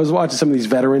stuff. I was watching some of these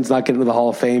veterans not get into the Hall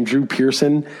of Fame. Drew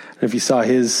Pearson, if you saw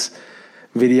his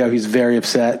video, he's very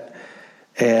upset.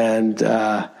 And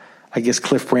I guess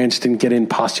Cliff Branch didn't get in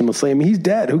posthumously. I mean, he's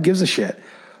dead. Who gives a shit?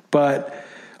 But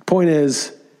point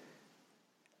is,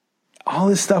 all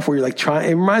this stuff where you're like trying,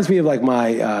 it reminds me of like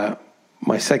my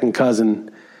second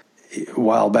cousin a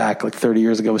while back, like 30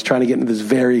 years ago, was trying to get into this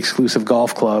very exclusive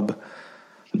golf club.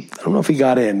 I don't know if he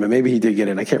got in, but maybe he did get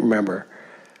in. I can't remember.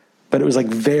 But it was like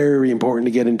very important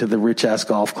to get into the rich ass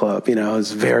golf club. It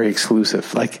was very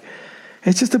exclusive. Like,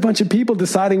 it's just a bunch of people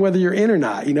deciding whether you're in or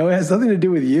not. It has nothing to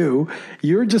do with you.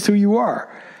 You're just who you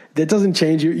are. That doesn't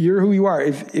change. You're who you are.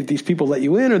 If these people let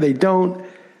you in or they don't,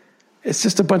 it's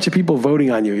just a bunch of people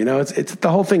voting on you. It's the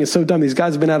whole thing is so dumb. These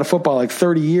guys have been out of football like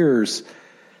 30 years.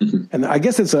 Mm-hmm. And I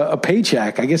guess it's a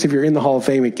paycheck. I guess if you're in the Hall of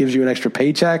Fame, it gives you an extra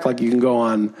paycheck. Like you can go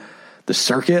on the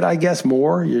circuit, I guess,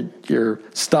 more. Your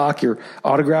stock, your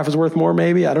autograph is worth more,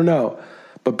 maybe. I don't know.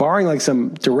 But barring like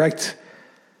some direct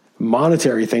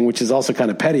monetary thing, which is also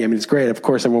kind of petty. I mean, it's great. Of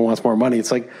course, everyone wants more money.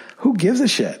 It's like, who gives a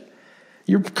shit?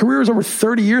 Your career was over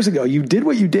 30 years ago. You did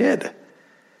what you did.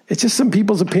 It's just some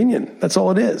people's opinion. That's all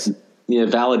it is. Yeah,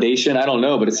 validation. I don't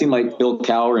know, but it seemed like Bill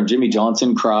Cowher and Jimmy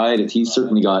Johnson cried, and he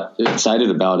certainly got excited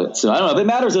about it. So I don't know. If it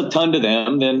matters a ton to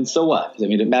them, then so what? I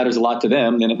mean, if it matters a lot to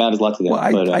them, then it matters a lot to them.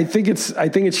 Well, I think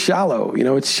it's shallow.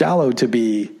 It's shallow to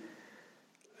be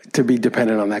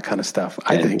dependent on that kind of stuff.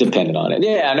 I think dependent on it.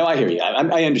 Yeah, no, I hear you.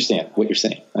 I understand what you're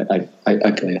saying. I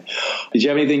did you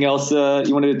have anything else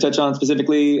you wanted to touch on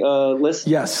specifically, Liss?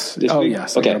 Yes.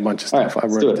 Yes. Okay. I got a bunch of stuff. Right, I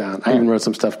wrote it down. I even wrote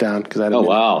some stuff down because I didn't. Oh,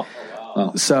 wow.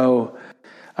 Oh. So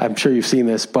I'm sure you've seen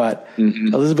this, but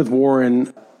Elizabeth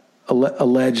Warren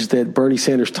alleged that Bernie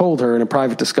Sanders told her in a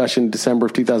private discussion in December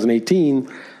of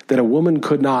 2018 that a woman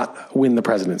could not win the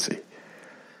presidency.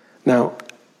 Now,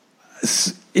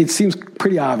 it seems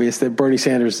pretty obvious that Bernie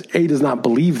Sanders, A, does not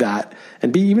believe that,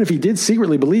 and B, even if he did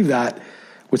secretly believe that,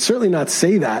 would certainly not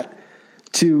say that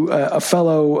to a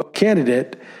fellow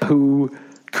candidate who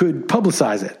could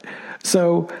publicize it.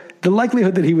 So the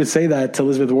likelihood that he would say that to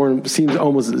Elizabeth Warren seems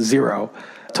almost zero.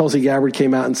 Tulsi Gabbard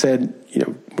came out and said,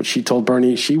 what she told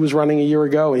Bernie she was running a year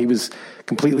ago, and he was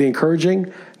completely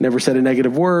encouraging, never said a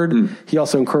negative word. He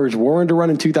also encouraged Warren to run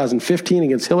in 2015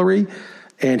 against Hillary,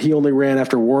 and he only ran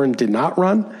after Warren did not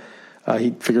run.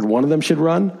 He figured one of them should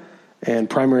run and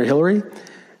primary Hillary,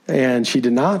 and she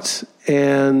did not.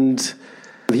 And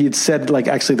he had said,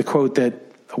 actually the quote that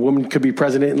a woman could be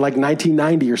president in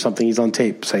 1990 or something. He's on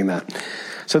tape saying that.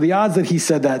 So the odds that he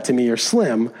said that to me are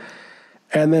slim.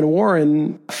 And then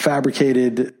Warren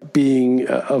fabricated being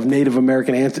of Native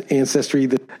American ancestry.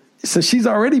 So she's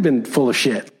already been full of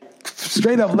shit.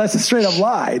 That's a straight up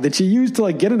lie that she used to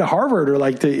like get into Harvard or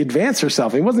like to advance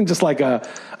herself. It wasn't just like a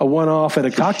one-off at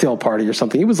a cocktail party or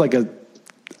something. It was like a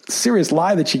serious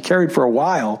lie that she carried for a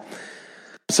while.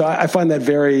 So I find that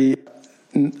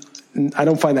I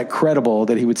don't find that credible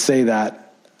that he would say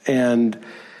that. And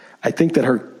I think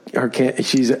that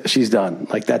she's done.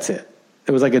 Like, that's it.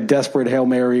 It was like a desperate Hail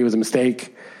Mary. It was a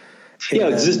mistake. Yeah,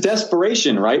 it's just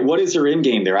desperation, right? What is her end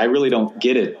game there? I really don't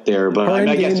get it there, but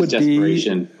I guess it's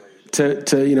desperation.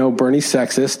 To Bernie's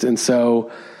sexist, and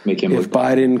so if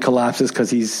Biden collapses because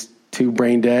he's too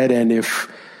brain dead, and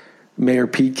if Mayor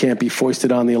Pete can't be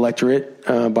foisted on the electorate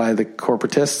by the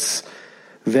corporatists,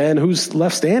 then who's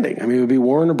left standing? I mean, it would be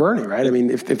Warren or Bernie, right? I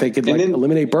mean, if they could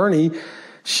eliminate Bernie,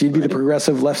 she'd be the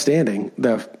progressive left standing,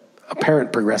 the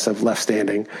apparent progressive left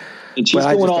standing. And she's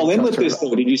going all in with this,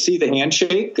 though. Did you see the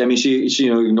handshake? I mean, she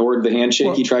ignored the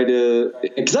handshake. He tried to,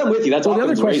 because I'm with you. That's the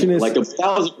other question is like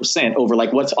 1,000% over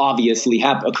like what's obviously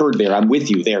occurred there. I'm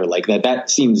with you there. Like that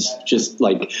seems just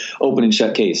like open and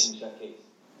shut case.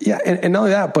 Yeah, and not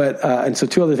only that, but and so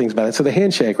two other things about it. So the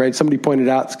handshake, right? Somebody pointed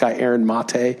out this guy Aaron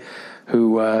Mate,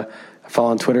 who I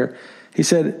follow on Twitter. He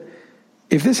said,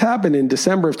 if this happened in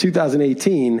December of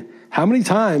 2018. How many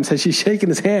times has she shaken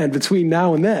his hand between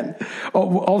now and then?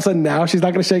 All of a sudden now she's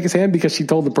not going to shake his hand because she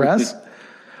told the press?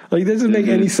 Like, this doesn't make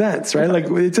any sense, right? Like,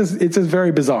 it's just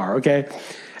very bizarre, okay?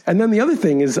 And then the other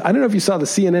thing is, I don't know if you saw the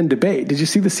CNN debate. Did you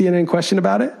see the CNN question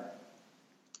about it?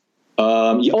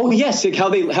 Oh, yes, like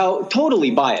how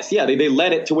totally biased. Yeah, they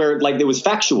led it to where, like, it was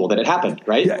factual that it happened,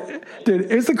 right? Yeah,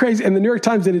 dude, it's the crazy, and the New York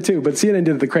Times did it too, but CNN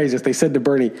did it the craziest. They said to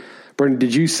Bernie,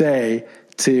 did you say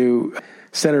to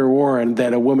Senator Warren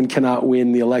that a woman cannot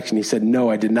win the election? He said, no,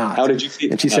 I did not. How did you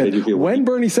feel? And she said, when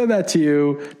Bernie said that to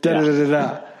you,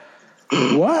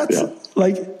 What? Yeah.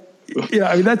 Like,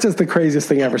 I mean, that's just the craziest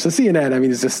thing ever. So CNN, I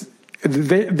mean, it's just,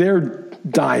 they're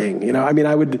dying, I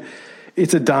mean,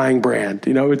 it's a dying brand,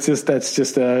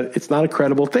 it's not a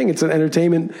credible thing. It's an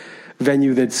entertainment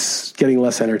venue that's getting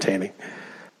less entertaining.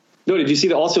 No, did you see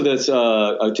that also this,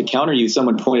 to counter you,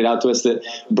 someone pointed out to us that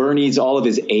Bernie's, all of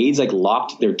his aides, like,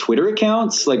 locked their Twitter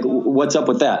accounts? Like, what's up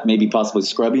with that? Maybe possibly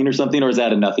scrubbing or something, or is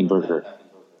that a nothing burger?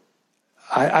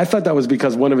 I thought that was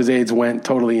because one of his aides went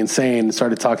totally insane and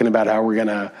started talking about how we're going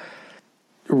to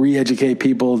re-educate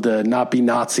people to not be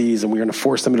Nazis and we're going to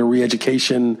force them into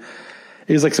re-education.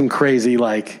 It was like some crazy,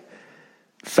 like,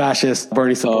 fascist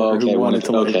Bernie supporter who wanted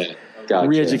to gotcha.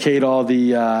 Re-educate all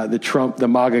the Trump, the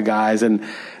MAGA guys, and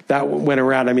that went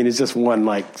around. I mean, it's just one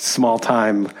like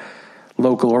small-time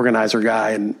local organizer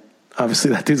guy, and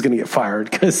obviously that dude's going to get fired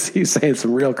because he's saying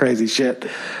some real crazy shit.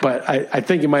 But I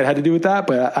think it might have had to do with that,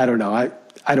 but I don't know.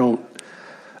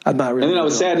 I'm not really. And then I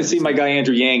was sad to see my guy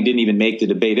Andrew Yang didn't even make the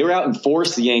debate. They were out in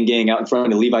force, the Yang gang, out in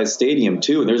front of Levi's Stadium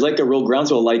too. And there's like a real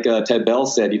groundswell, like Ted Bell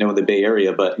said, in the Bay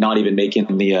Area, but not even making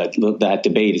that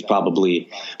debate is probably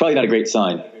not a great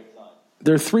sign.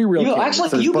 There are three real candidates.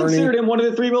 Actually, you considered him one of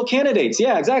the three real candidates.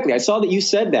 Yeah, exactly. I saw that you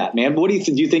said that, man. But what do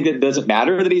you think that doesn't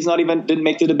matter that he's didn't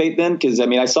make the debate then? Because I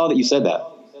mean, I saw that you said that.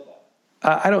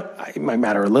 It might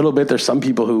matter a little bit. There's some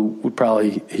people who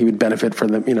he would benefit from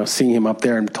them, seeing him up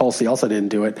there, and Tulsi also didn't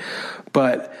do it.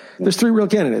 But there's three real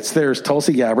candidates. There's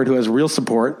Tulsi Gabbard, who has real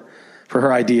support for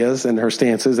her ideas and her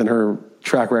stances and her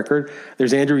track record.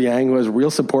 There's Andrew Yang, who has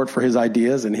real support for his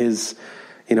ideas and his,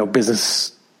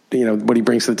 business, what he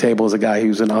brings to the table as a guy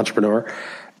who's an entrepreneur.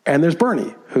 And there's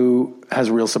Bernie, who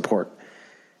has real support.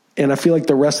 And I feel like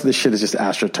the rest of this shit is just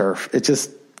AstroTurf. It's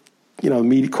just,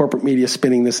 corporate media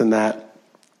spinning this and that.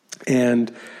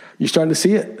 And you're starting to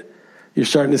see it. You're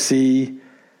starting to see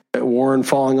Warren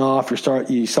falling off.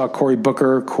 You saw Cory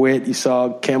Booker quit. You saw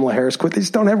Kamala Harris quit. They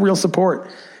just don't have real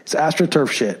support. It's AstroTurf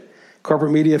shit.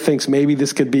 Corporate media thinks maybe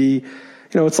this could be,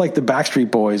 it's like the Backstreet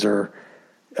Boys or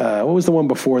what was the one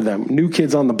before them? New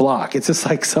Kids on the Block. It's just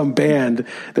like some band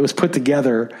that was put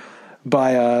together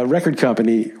by a record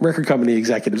company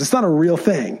executives. It's not a real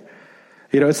thing.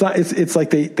 It's like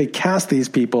they cast these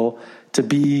people to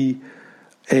be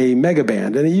a mega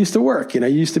band, and it used to work. You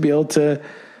used to be able to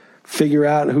figure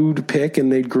out who to pick,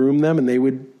 and they'd groom them, and they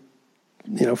would,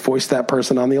 foist that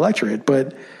person on the electorate.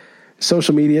 But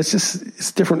social media, it's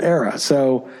a different era.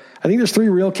 So I think there's three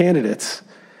real candidates.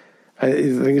 I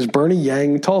think it's Bernie,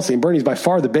 Yang, Tulsi, and Bernie's by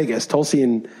far the biggest. Tulsi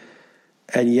and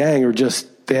Yang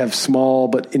they have small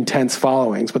but intense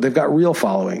followings, but they've got real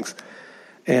followings.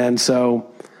 And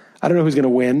so I don't know who's going to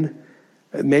win.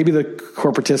 Maybe the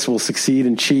corporatists will succeed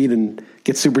and cheat and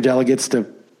get super delegates to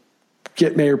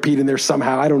get Mayor Pete in there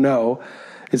somehow. I don't know.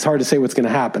 it's hard to say what's going to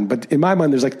happen. But in my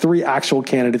mind, there's like 3 actual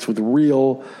candidates with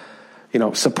real,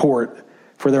 support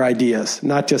for their ideas,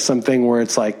 not just something where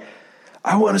it's like,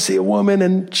 I want to see a woman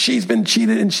and she's been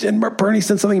cheated and Bernie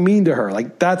said something mean to her.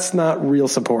 Like, that's not real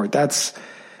support. That's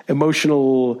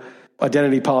emotional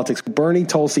identity politics. Bernie,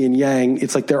 Tulsi, and Yang,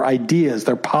 it's like their ideas,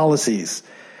 their policies.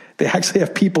 They actually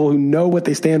have people who know what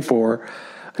they stand for,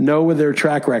 know their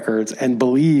track records, and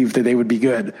believe that they would be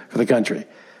good for the country.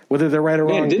 Whether they're right or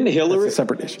wrong, that's a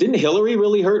separate issue. Didn't Hillary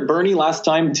really hurt Bernie last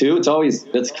time too?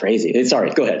 That's crazy.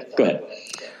 Sorry, go ahead.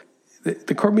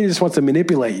 The corporate media just wants to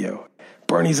manipulate you.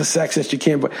 Bernie's a sexist. You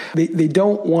can't. They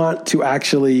don't want to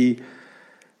actually.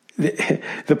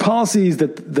 The policies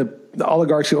that the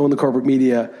oligarchs who own the corporate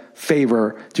media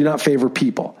do not favor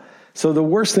people. So the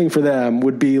worst thing for them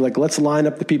would be like, let's line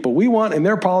up the people we want and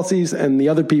their policies and the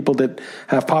other people that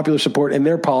have popular support and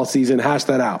their policies and hash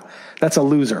that out. That's a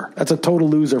loser. That's a total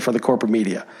loser for the corporate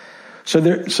media. So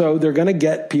they're going to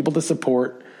get people to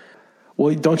support.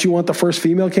 Well, don't you want the first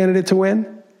female candidate to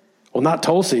win? Well, not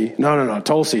Tulsi. No.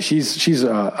 Tulsi. She's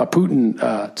a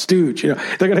Putin stooge. They're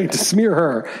going to smear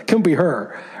her. Couldn't be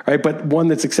her, right? But one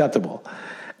that's acceptable,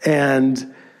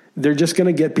 and they're just going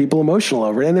to get people emotional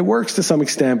over it, and it works to some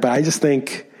extent. But I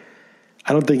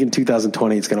don't think in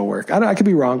 2020 it's going to work. I could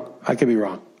be wrong.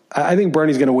 I think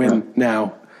Bernie's going to win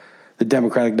now, the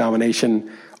Democratic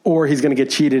nomination, or he's going to get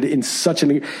cheated he's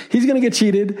going to get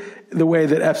cheated the way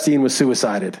that Epstein was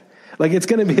suicided. Like, it's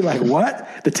going to be like,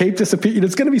 what? The tape disappeared.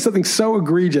 It's going to be something so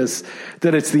egregious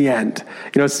that it's the end.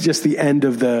 It's just the end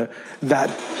of that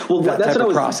that's what I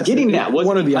was process. Getting at.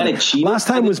 One of the other. Last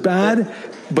time was bad,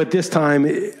 but this time,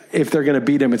 if they're going to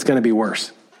beat him, it's going to be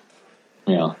worse.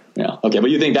 Yeah. Okay,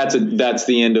 but you think that's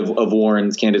the end of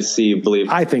Warren's candidacy, you believe?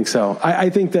 I think so.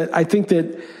 I think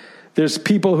that there's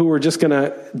people who are just going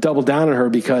to double down on her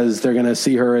because they're going to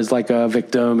see her as like a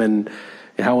victim and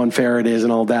how unfair it is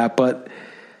and all that. But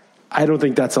I don't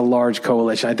think that's a large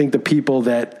coalition. I think the people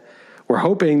that were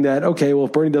hoping that, okay, well,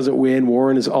 if Bernie doesn't win,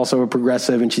 Warren is also a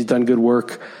progressive and she's done good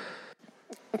work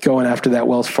going after that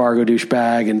Wells Fargo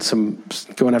douchebag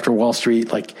and going after Wall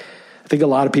Street. Like, I think a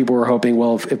lot of people were hoping,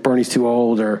 well, if Bernie's too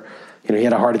old or, he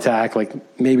had a heart attack, like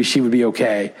maybe she would be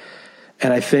okay.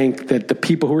 And I think that the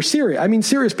people who are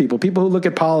serious people who look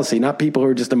at policy, not people who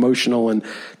are just emotional and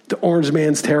the orange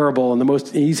man's terrible and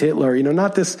he's Hitler,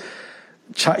 not this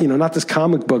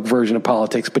comic book version of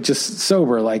politics, but just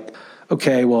sober, like,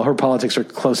 okay, well, her politics are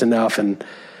close enough and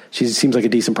she seems like a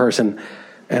decent person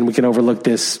and we can overlook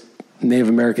this Native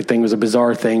American thing was a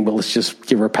bizarre thing, but let's just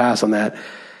give her a pass on that.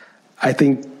 I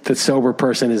think the sober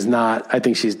person I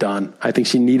think she's done. I think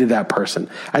she needed that person.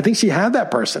 I think she had that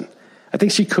person. I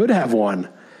think she could have won,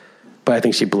 but I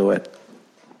think she blew it.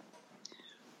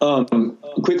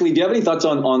 Quickly, do you have any thoughts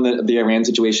on the Iran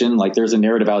situation? Like, there's a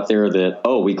narrative out there that,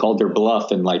 we called their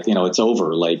bluff and it's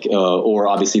over. Like, or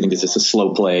obviously you think this is a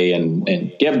slow play. And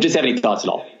do you have any thoughts at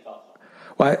all?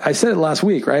 Well, I said it last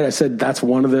week, right? I said that's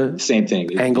one of the same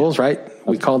thing angles, right?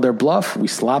 We called their bluff. We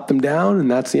slapped them down, and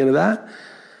that's the end of that.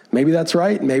 Maybe that's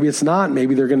right. Maybe it's not.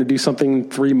 Maybe they're going to do something in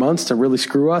 3 months to really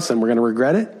screw us, and we're going to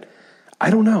regret it. I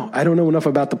don't know. I don't know enough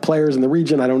about the players in the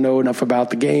region. I don't know enough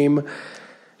about the game.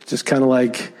 Just kind of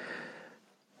like,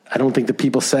 I don't think the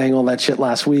people saying all that shit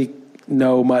last week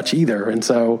know much either. And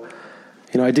so,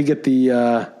 I did get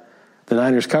the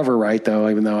Niners cover right, though,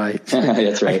 even though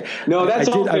that's right. That's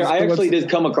all fair. I actually did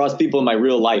come across people in my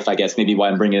real life, I guess, maybe why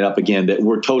I'm bringing it up again, that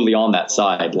were totally on that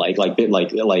side. Like,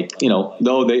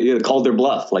 though they called their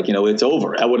bluff, it's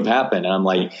over. That would have happened. And I'm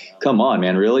like, come on,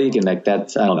 man, really? And I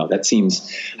don't know.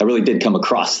 I really did come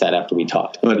across that after we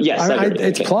talked. But yes,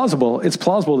 it's plausible. It's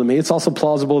plausible to me. It's also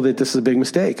plausible that this is a big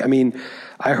mistake. I mean,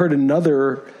 I heard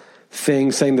another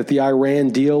thing saying that the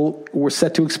Iran deal was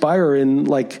set to expire in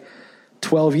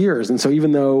 12 years. And so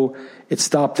even though it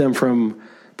stopped them from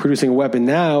producing a weapon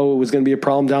now, it was going to be a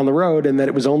problem down the road, and that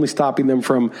it was only stopping them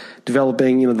from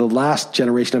developing, the last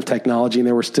generation of technology, and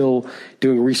they were still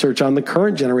doing research on the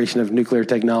current generation of nuclear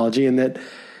technology, and that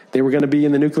they were going to be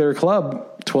in the nuclear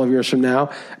club 12 years from now.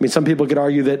 I mean, some people could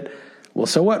argue that, well,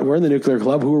 so what? We're in the nuclear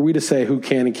club. Who are we to say who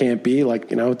can and can't be?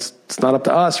 It's not up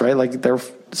to us, right? Like, they're a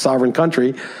sovereign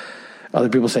country. Other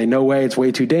people say, no way, it's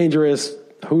way too dangerous.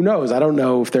 Who knows? I don't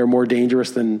know if they're more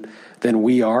dangerous than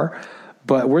we are,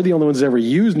 but we're the only ones that ever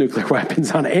use nuclear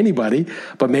weapons on anybody.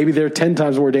 But maybe they're 10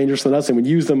 times more dangerous than us and would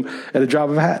use them at a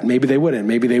drop of a hat. Maybe they wouldn't.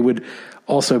 Maybe they would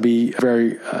also be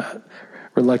very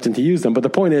reluctant to use them. But the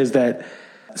point is that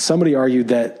somebody argued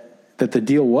that the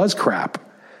deal was crap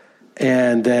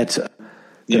and that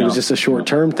it was just a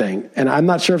short-term thing. And I'm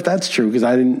not sure if that's true because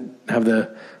I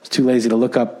was too lazy to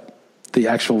look up the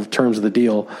actual terms of the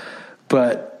deal.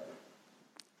 But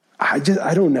I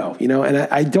don't know, and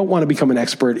I don't want to become an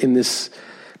expert in this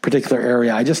particular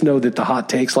area. I just know that the hot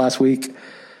takes last week,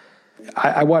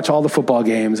 I watch all the football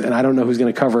games, and I don't know who's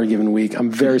going to cover a given week. I'm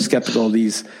very skeptical of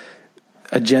these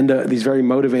very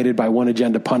motivated by one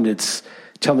agenda pundits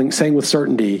saying with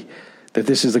certainty that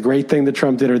this is a great thing that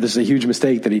Trump did or this is a huge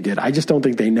mistake that he did. I just don't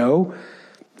think they know,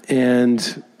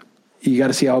 and you got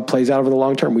to see how it plays out over the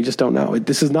long term. We just don't know.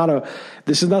 This is not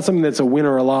something that's a win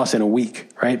or a loss in a week,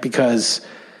 right? Because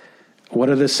what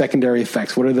are the secondary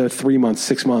effects? What are the 3 month,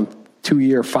 6 month, 2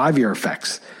 year, 5 year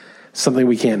effects? Something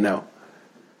we can't know.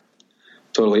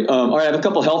 Totally. All right, I have a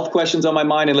couple health questions on my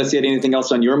mind, unless you had anything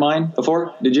else on your mind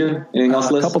before. Did you? Anything else,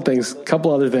 Liss? A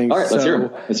couple other things. All right,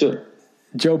 let's hear it.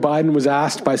 Joe Biden was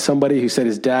asked by somebody who said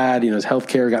his dad, his health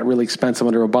care got really expensive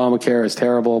under Obamacare, it's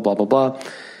terrible, blah, blah, blah.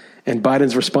 And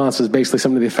Biden's response was basically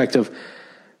something to the effect of,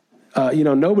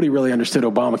 nobody really understood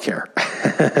Obamacare.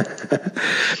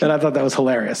 And I thought that was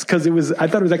hilarious because I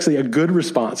thought it was actually a good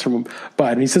response from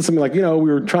Biden. He said something like, we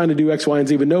were trying to do X, Y, and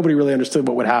Z, but nobody really understood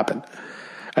what would happen.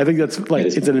 I think that's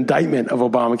it's an indictment of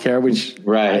Obamacare, which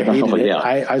right. I hated it.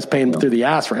 I was paying through the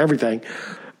ass for everything,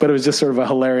 but it was just sort of a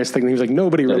hilarious thing. He was like,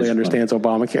 nobody really understands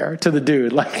Obamacare to the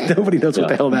dude. Like nobody knows what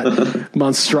the hell that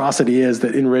monstrosity is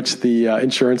that enriched the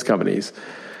insurance companies.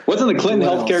 Wasn't the Clinton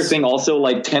healthcare thing also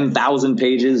like 10,000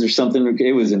 pages or something?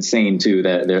 It was insane too.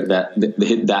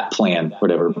 That plan,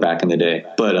 whatever, back in the day.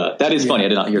 But that is funny. I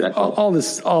did not hear that. All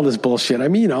this bullshit. I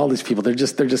mean, all these people, their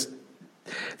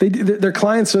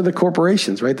clients are the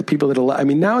corporations, right? The people that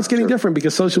now it's getting different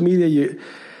because social media,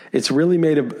 it's really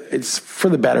it's for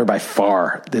the better by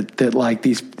far that like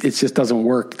these, it just doesn't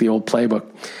work, the old playbook.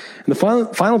 And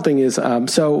the final thing is,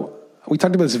 so we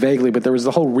talked about this vaguely, but there was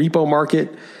the whole repo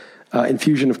market,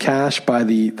 infusion of cash by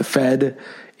the Fed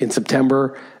in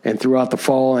September and throughout the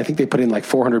fall. I think they put in like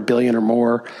 $400 billion or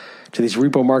more to these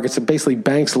repo markets. And basically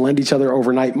banks lend each other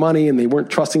overnight money and they weren't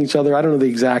trusting each other. I don't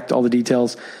know all the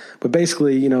details. But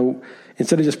basically,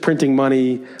 instead of just printing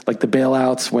money like the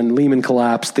bailouts when Lehman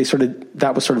collapsed,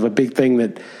 that was sort of a big thing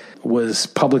that was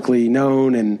publicly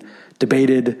known and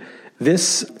debated.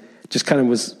 This just kind of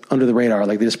was under the radar.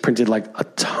 Like they just printed like a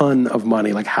ton of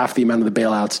money, like half the amount of the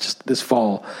bailouts just this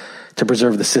fall to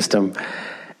preserve the system.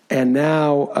 And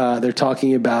now they're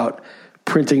talking about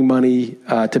printing money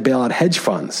to bail out hedge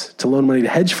funds, to loan money to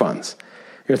hedge funds.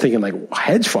 You're thinking like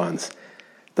hedge funds?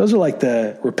 Those are like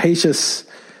the rapacious,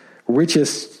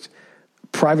 richest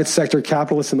private sector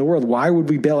capitalists in the world. Why would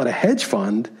we bail out a hedge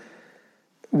fund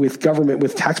with government,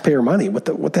 with taxpayer money? What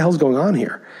the hell's going on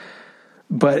here?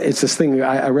 But it's this thing.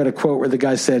 I read a quote where the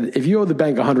guy said, if you owe the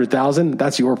bank 100,000,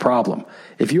 that's your problem.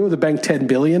 If you owe the bank 10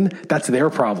 billion, that's their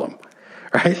problem.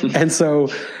 Right. And so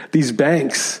these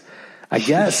banks, I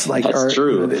guess,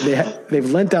 true. They've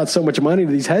lent out so much money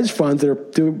to these hedge funds that are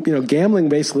doing, gambling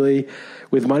basically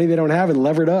with money they don't have and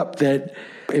levered up, that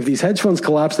if these hedge funds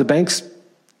collapse, the banks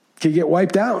could get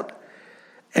wiped out.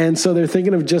 And so they're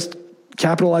thinking of just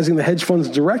capitalizing the hedge funds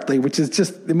directly, which is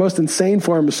just the most insane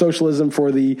form of socialism for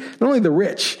not only the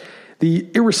rich, the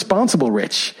irresponsible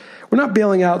rich. We're not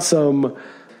bailing out some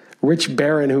rich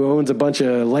baron who owns a bunch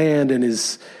of land and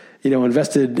is,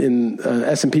 invested in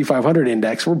S&P 500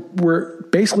 index. We're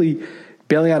basically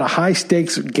bailing out a high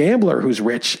stakes gambler who's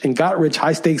rich and got rich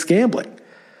high stakes gambling.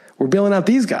 We're bailing out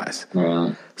these guys.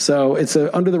 Wow. So it's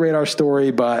a under the radar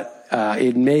story, but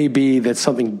it may be that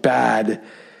something bad.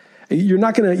 You're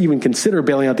not going to even consider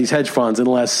bailing out these hedge funds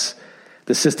unless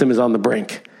the system is on the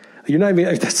brink. You're not even,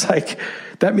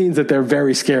 that means that they're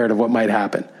very scared of what might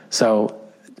happen. So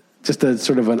just a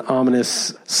sort of an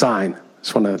ominous sign.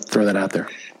 Just want to throw that out there.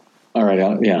 All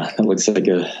right. Yeah. That looks like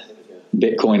a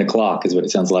Bitcoin o'clock is what it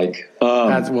sounds like.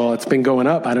 Well, it's been going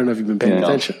up. I don't know if you've been paying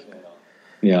attention.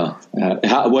 Yeah.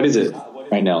 What is it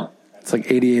right now? It's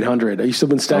like 8,800. Are you still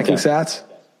been stacking sats?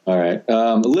 All right.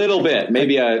 A little bit.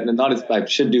 Maybe I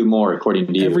should do more according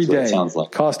to you. Every day. It sounds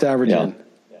like. Cost averaging.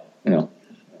 Yeah.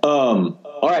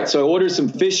 All right. So I ordered some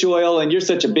fish oil, and you're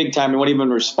such a big time. You won't even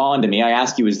respond to me. I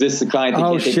asked you, is this the kind of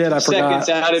thing you take 2 seconds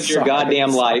out of your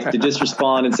goddamn life to just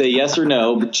respond and say yes or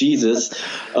no? But Jesus.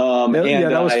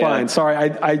 That was fine. Sorry.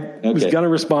 I was going to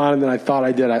respond, and then I thought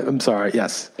I did. I'm sorry.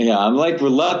 Yes. Yeah. I'm like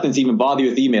reluctant to even bother you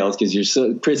with emails because you're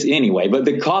so prissy anyway. But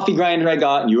the coffee grinder I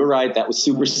got, and you were right, that was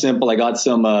super simple. I got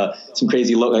some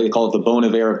crazy, they call it the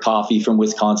Bonavera coffee from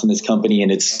Wisconsin, this company,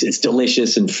 and it's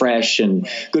delicious and fresh and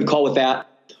good call with that.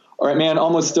 All right, man,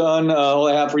 almost done. All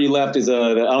I have for you left is I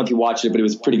don't know if you watched it, but it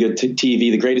was pretty good TV.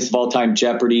 The greatest of all time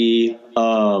Jeopardy.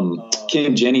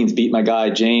 Ken Jennings beat my guy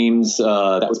James.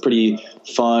 That was pretty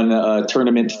fun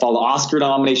tournament to follow. Oscar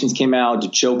nominations came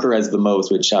out. Joker has the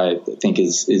most, which I think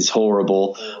is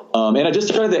horrible. And I just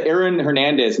started the Aaron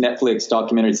Hernandez Netflix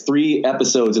documentary. It's 3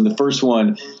 episodes, and the first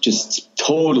one just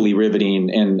totally riveting.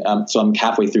 And so I'm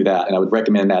halfway through that, and I would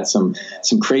recommend that. Some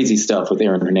crazy stuff with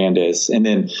Aaron Hernandez. And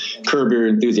then Curb Your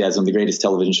Enthusiasm, the greatest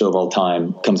television show of all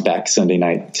time, comes back Sunday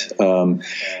night.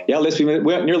 Liss, we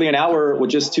went nearly an hour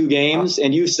with just 2 games,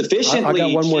 and you sufficiently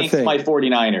jinxed my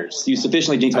 49ers. You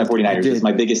sufficiently jinxed my 49ers. It's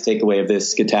my biggest takeaway of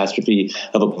this catastrophe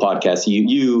of a podcast.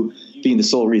 You being the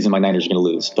sole reason my Niners are going to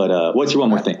lose. But what's your one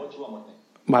more thing?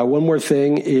 My one more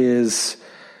thing is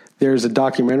there's a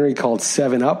documentary called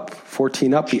 7 Up,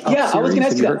 14 Up, the Up series. I was going to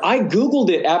ask you that. I Googled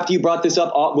it after you brought this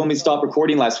up when we stopped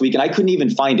recording last week, and I couldn't even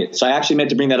find it. So I actually meant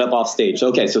to bring that up off stage.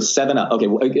 Okay, so 7 Up.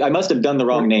 Okay, I must have done the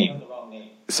wrong name.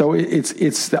 So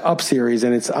it's the Up series,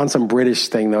 and it's on some British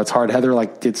thing, though. It's hard. Heather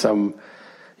did some,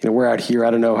 we're out here.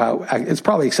 I don't know how. It's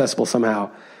probably accessible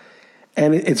somehow.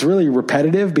 And it's really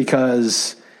repetitive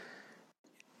because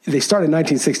they started in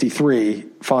 1963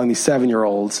 following these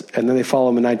 7-year-olds, and then they follow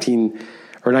them in 19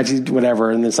 whatever,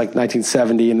 and then it's like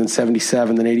 1970, and then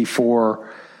 77, then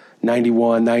 84,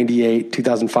 91, 98,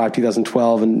 2005,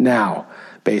 2012, and now,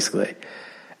 basically.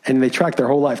 And they track their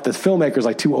whole life. The filmmaker's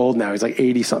too old now. He's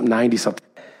 80-something, 90-something.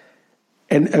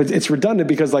 And it's redundant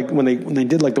because when they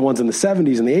did the ones in the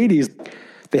 70s and the 80s,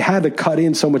 they had to cut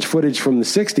in so much footage from the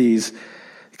 60s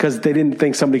because they didn't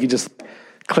think somebody could just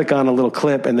click on a little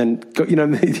clip and then go,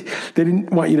 they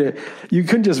didn't want you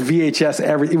couldn't just VHS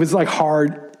it was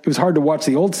hard. It was hard to watch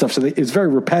the old stuff. So it's very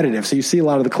repetitive. So you see a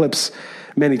lot of the clips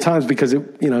many times because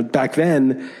back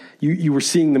then you were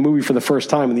seeing the movie for the first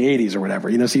time in the 80s or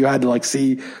whatever, so you had to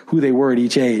see who they were at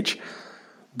each age.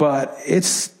 But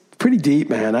it's pretty deep,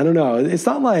 man. I don't know. It's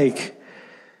not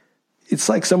it's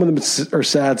some of them are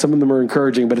sad, some of them are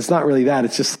encouraging, but it's not really that.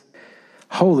 It's just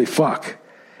holy fuck.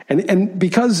 And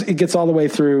because it gets all the way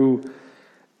through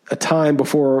a time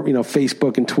before,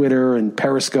 Facebook and Twitter and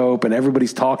Periscope and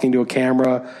everybody's talking to a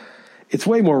camera, it's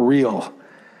way more real.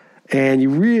 And you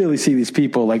really see these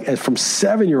people from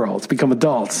 7-year-olds become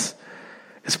adults.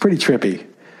 It's pretty trippy.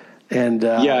 And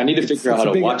I need to figure out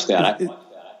how to watch that.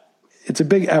 It's a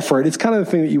big effort. It's kind of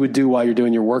the thing that you would do while you're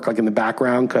doing your work, in the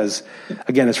background, because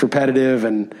again, it's repetitive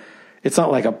and it's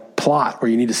not like a plot where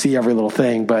you need to see every little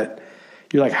thing, but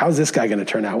you're how's this guy going to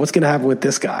turn out? What's going to happen with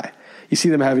this guy? You see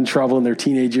them having trouble in their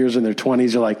teenage years and their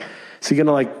 20s. You're so you're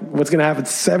going to what's going to happen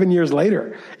 7 years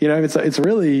later? It's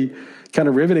really kind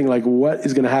of riveting. What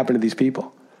is going to happen to these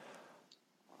people?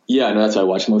 Yeah, I know that's why I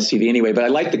watch most TV anyway, but I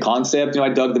like the concept. I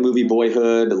dug the movie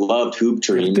Boyhood. I loved Hoop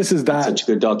Dream. This is that. Such a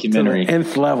good documentary. To the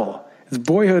nth level.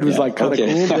 Boyhood was kind of cool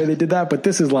the way they did that, but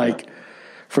this is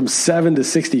from 7 to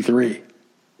 63.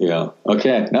 Yeah.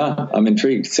 Okay. No, I'm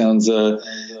intrigued. Sounds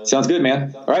good,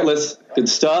 man. All right, Liss. Good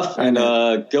stuff. And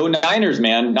go Niners,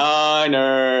 man.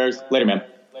 Niners. Later, man.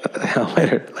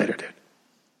 Later, dude.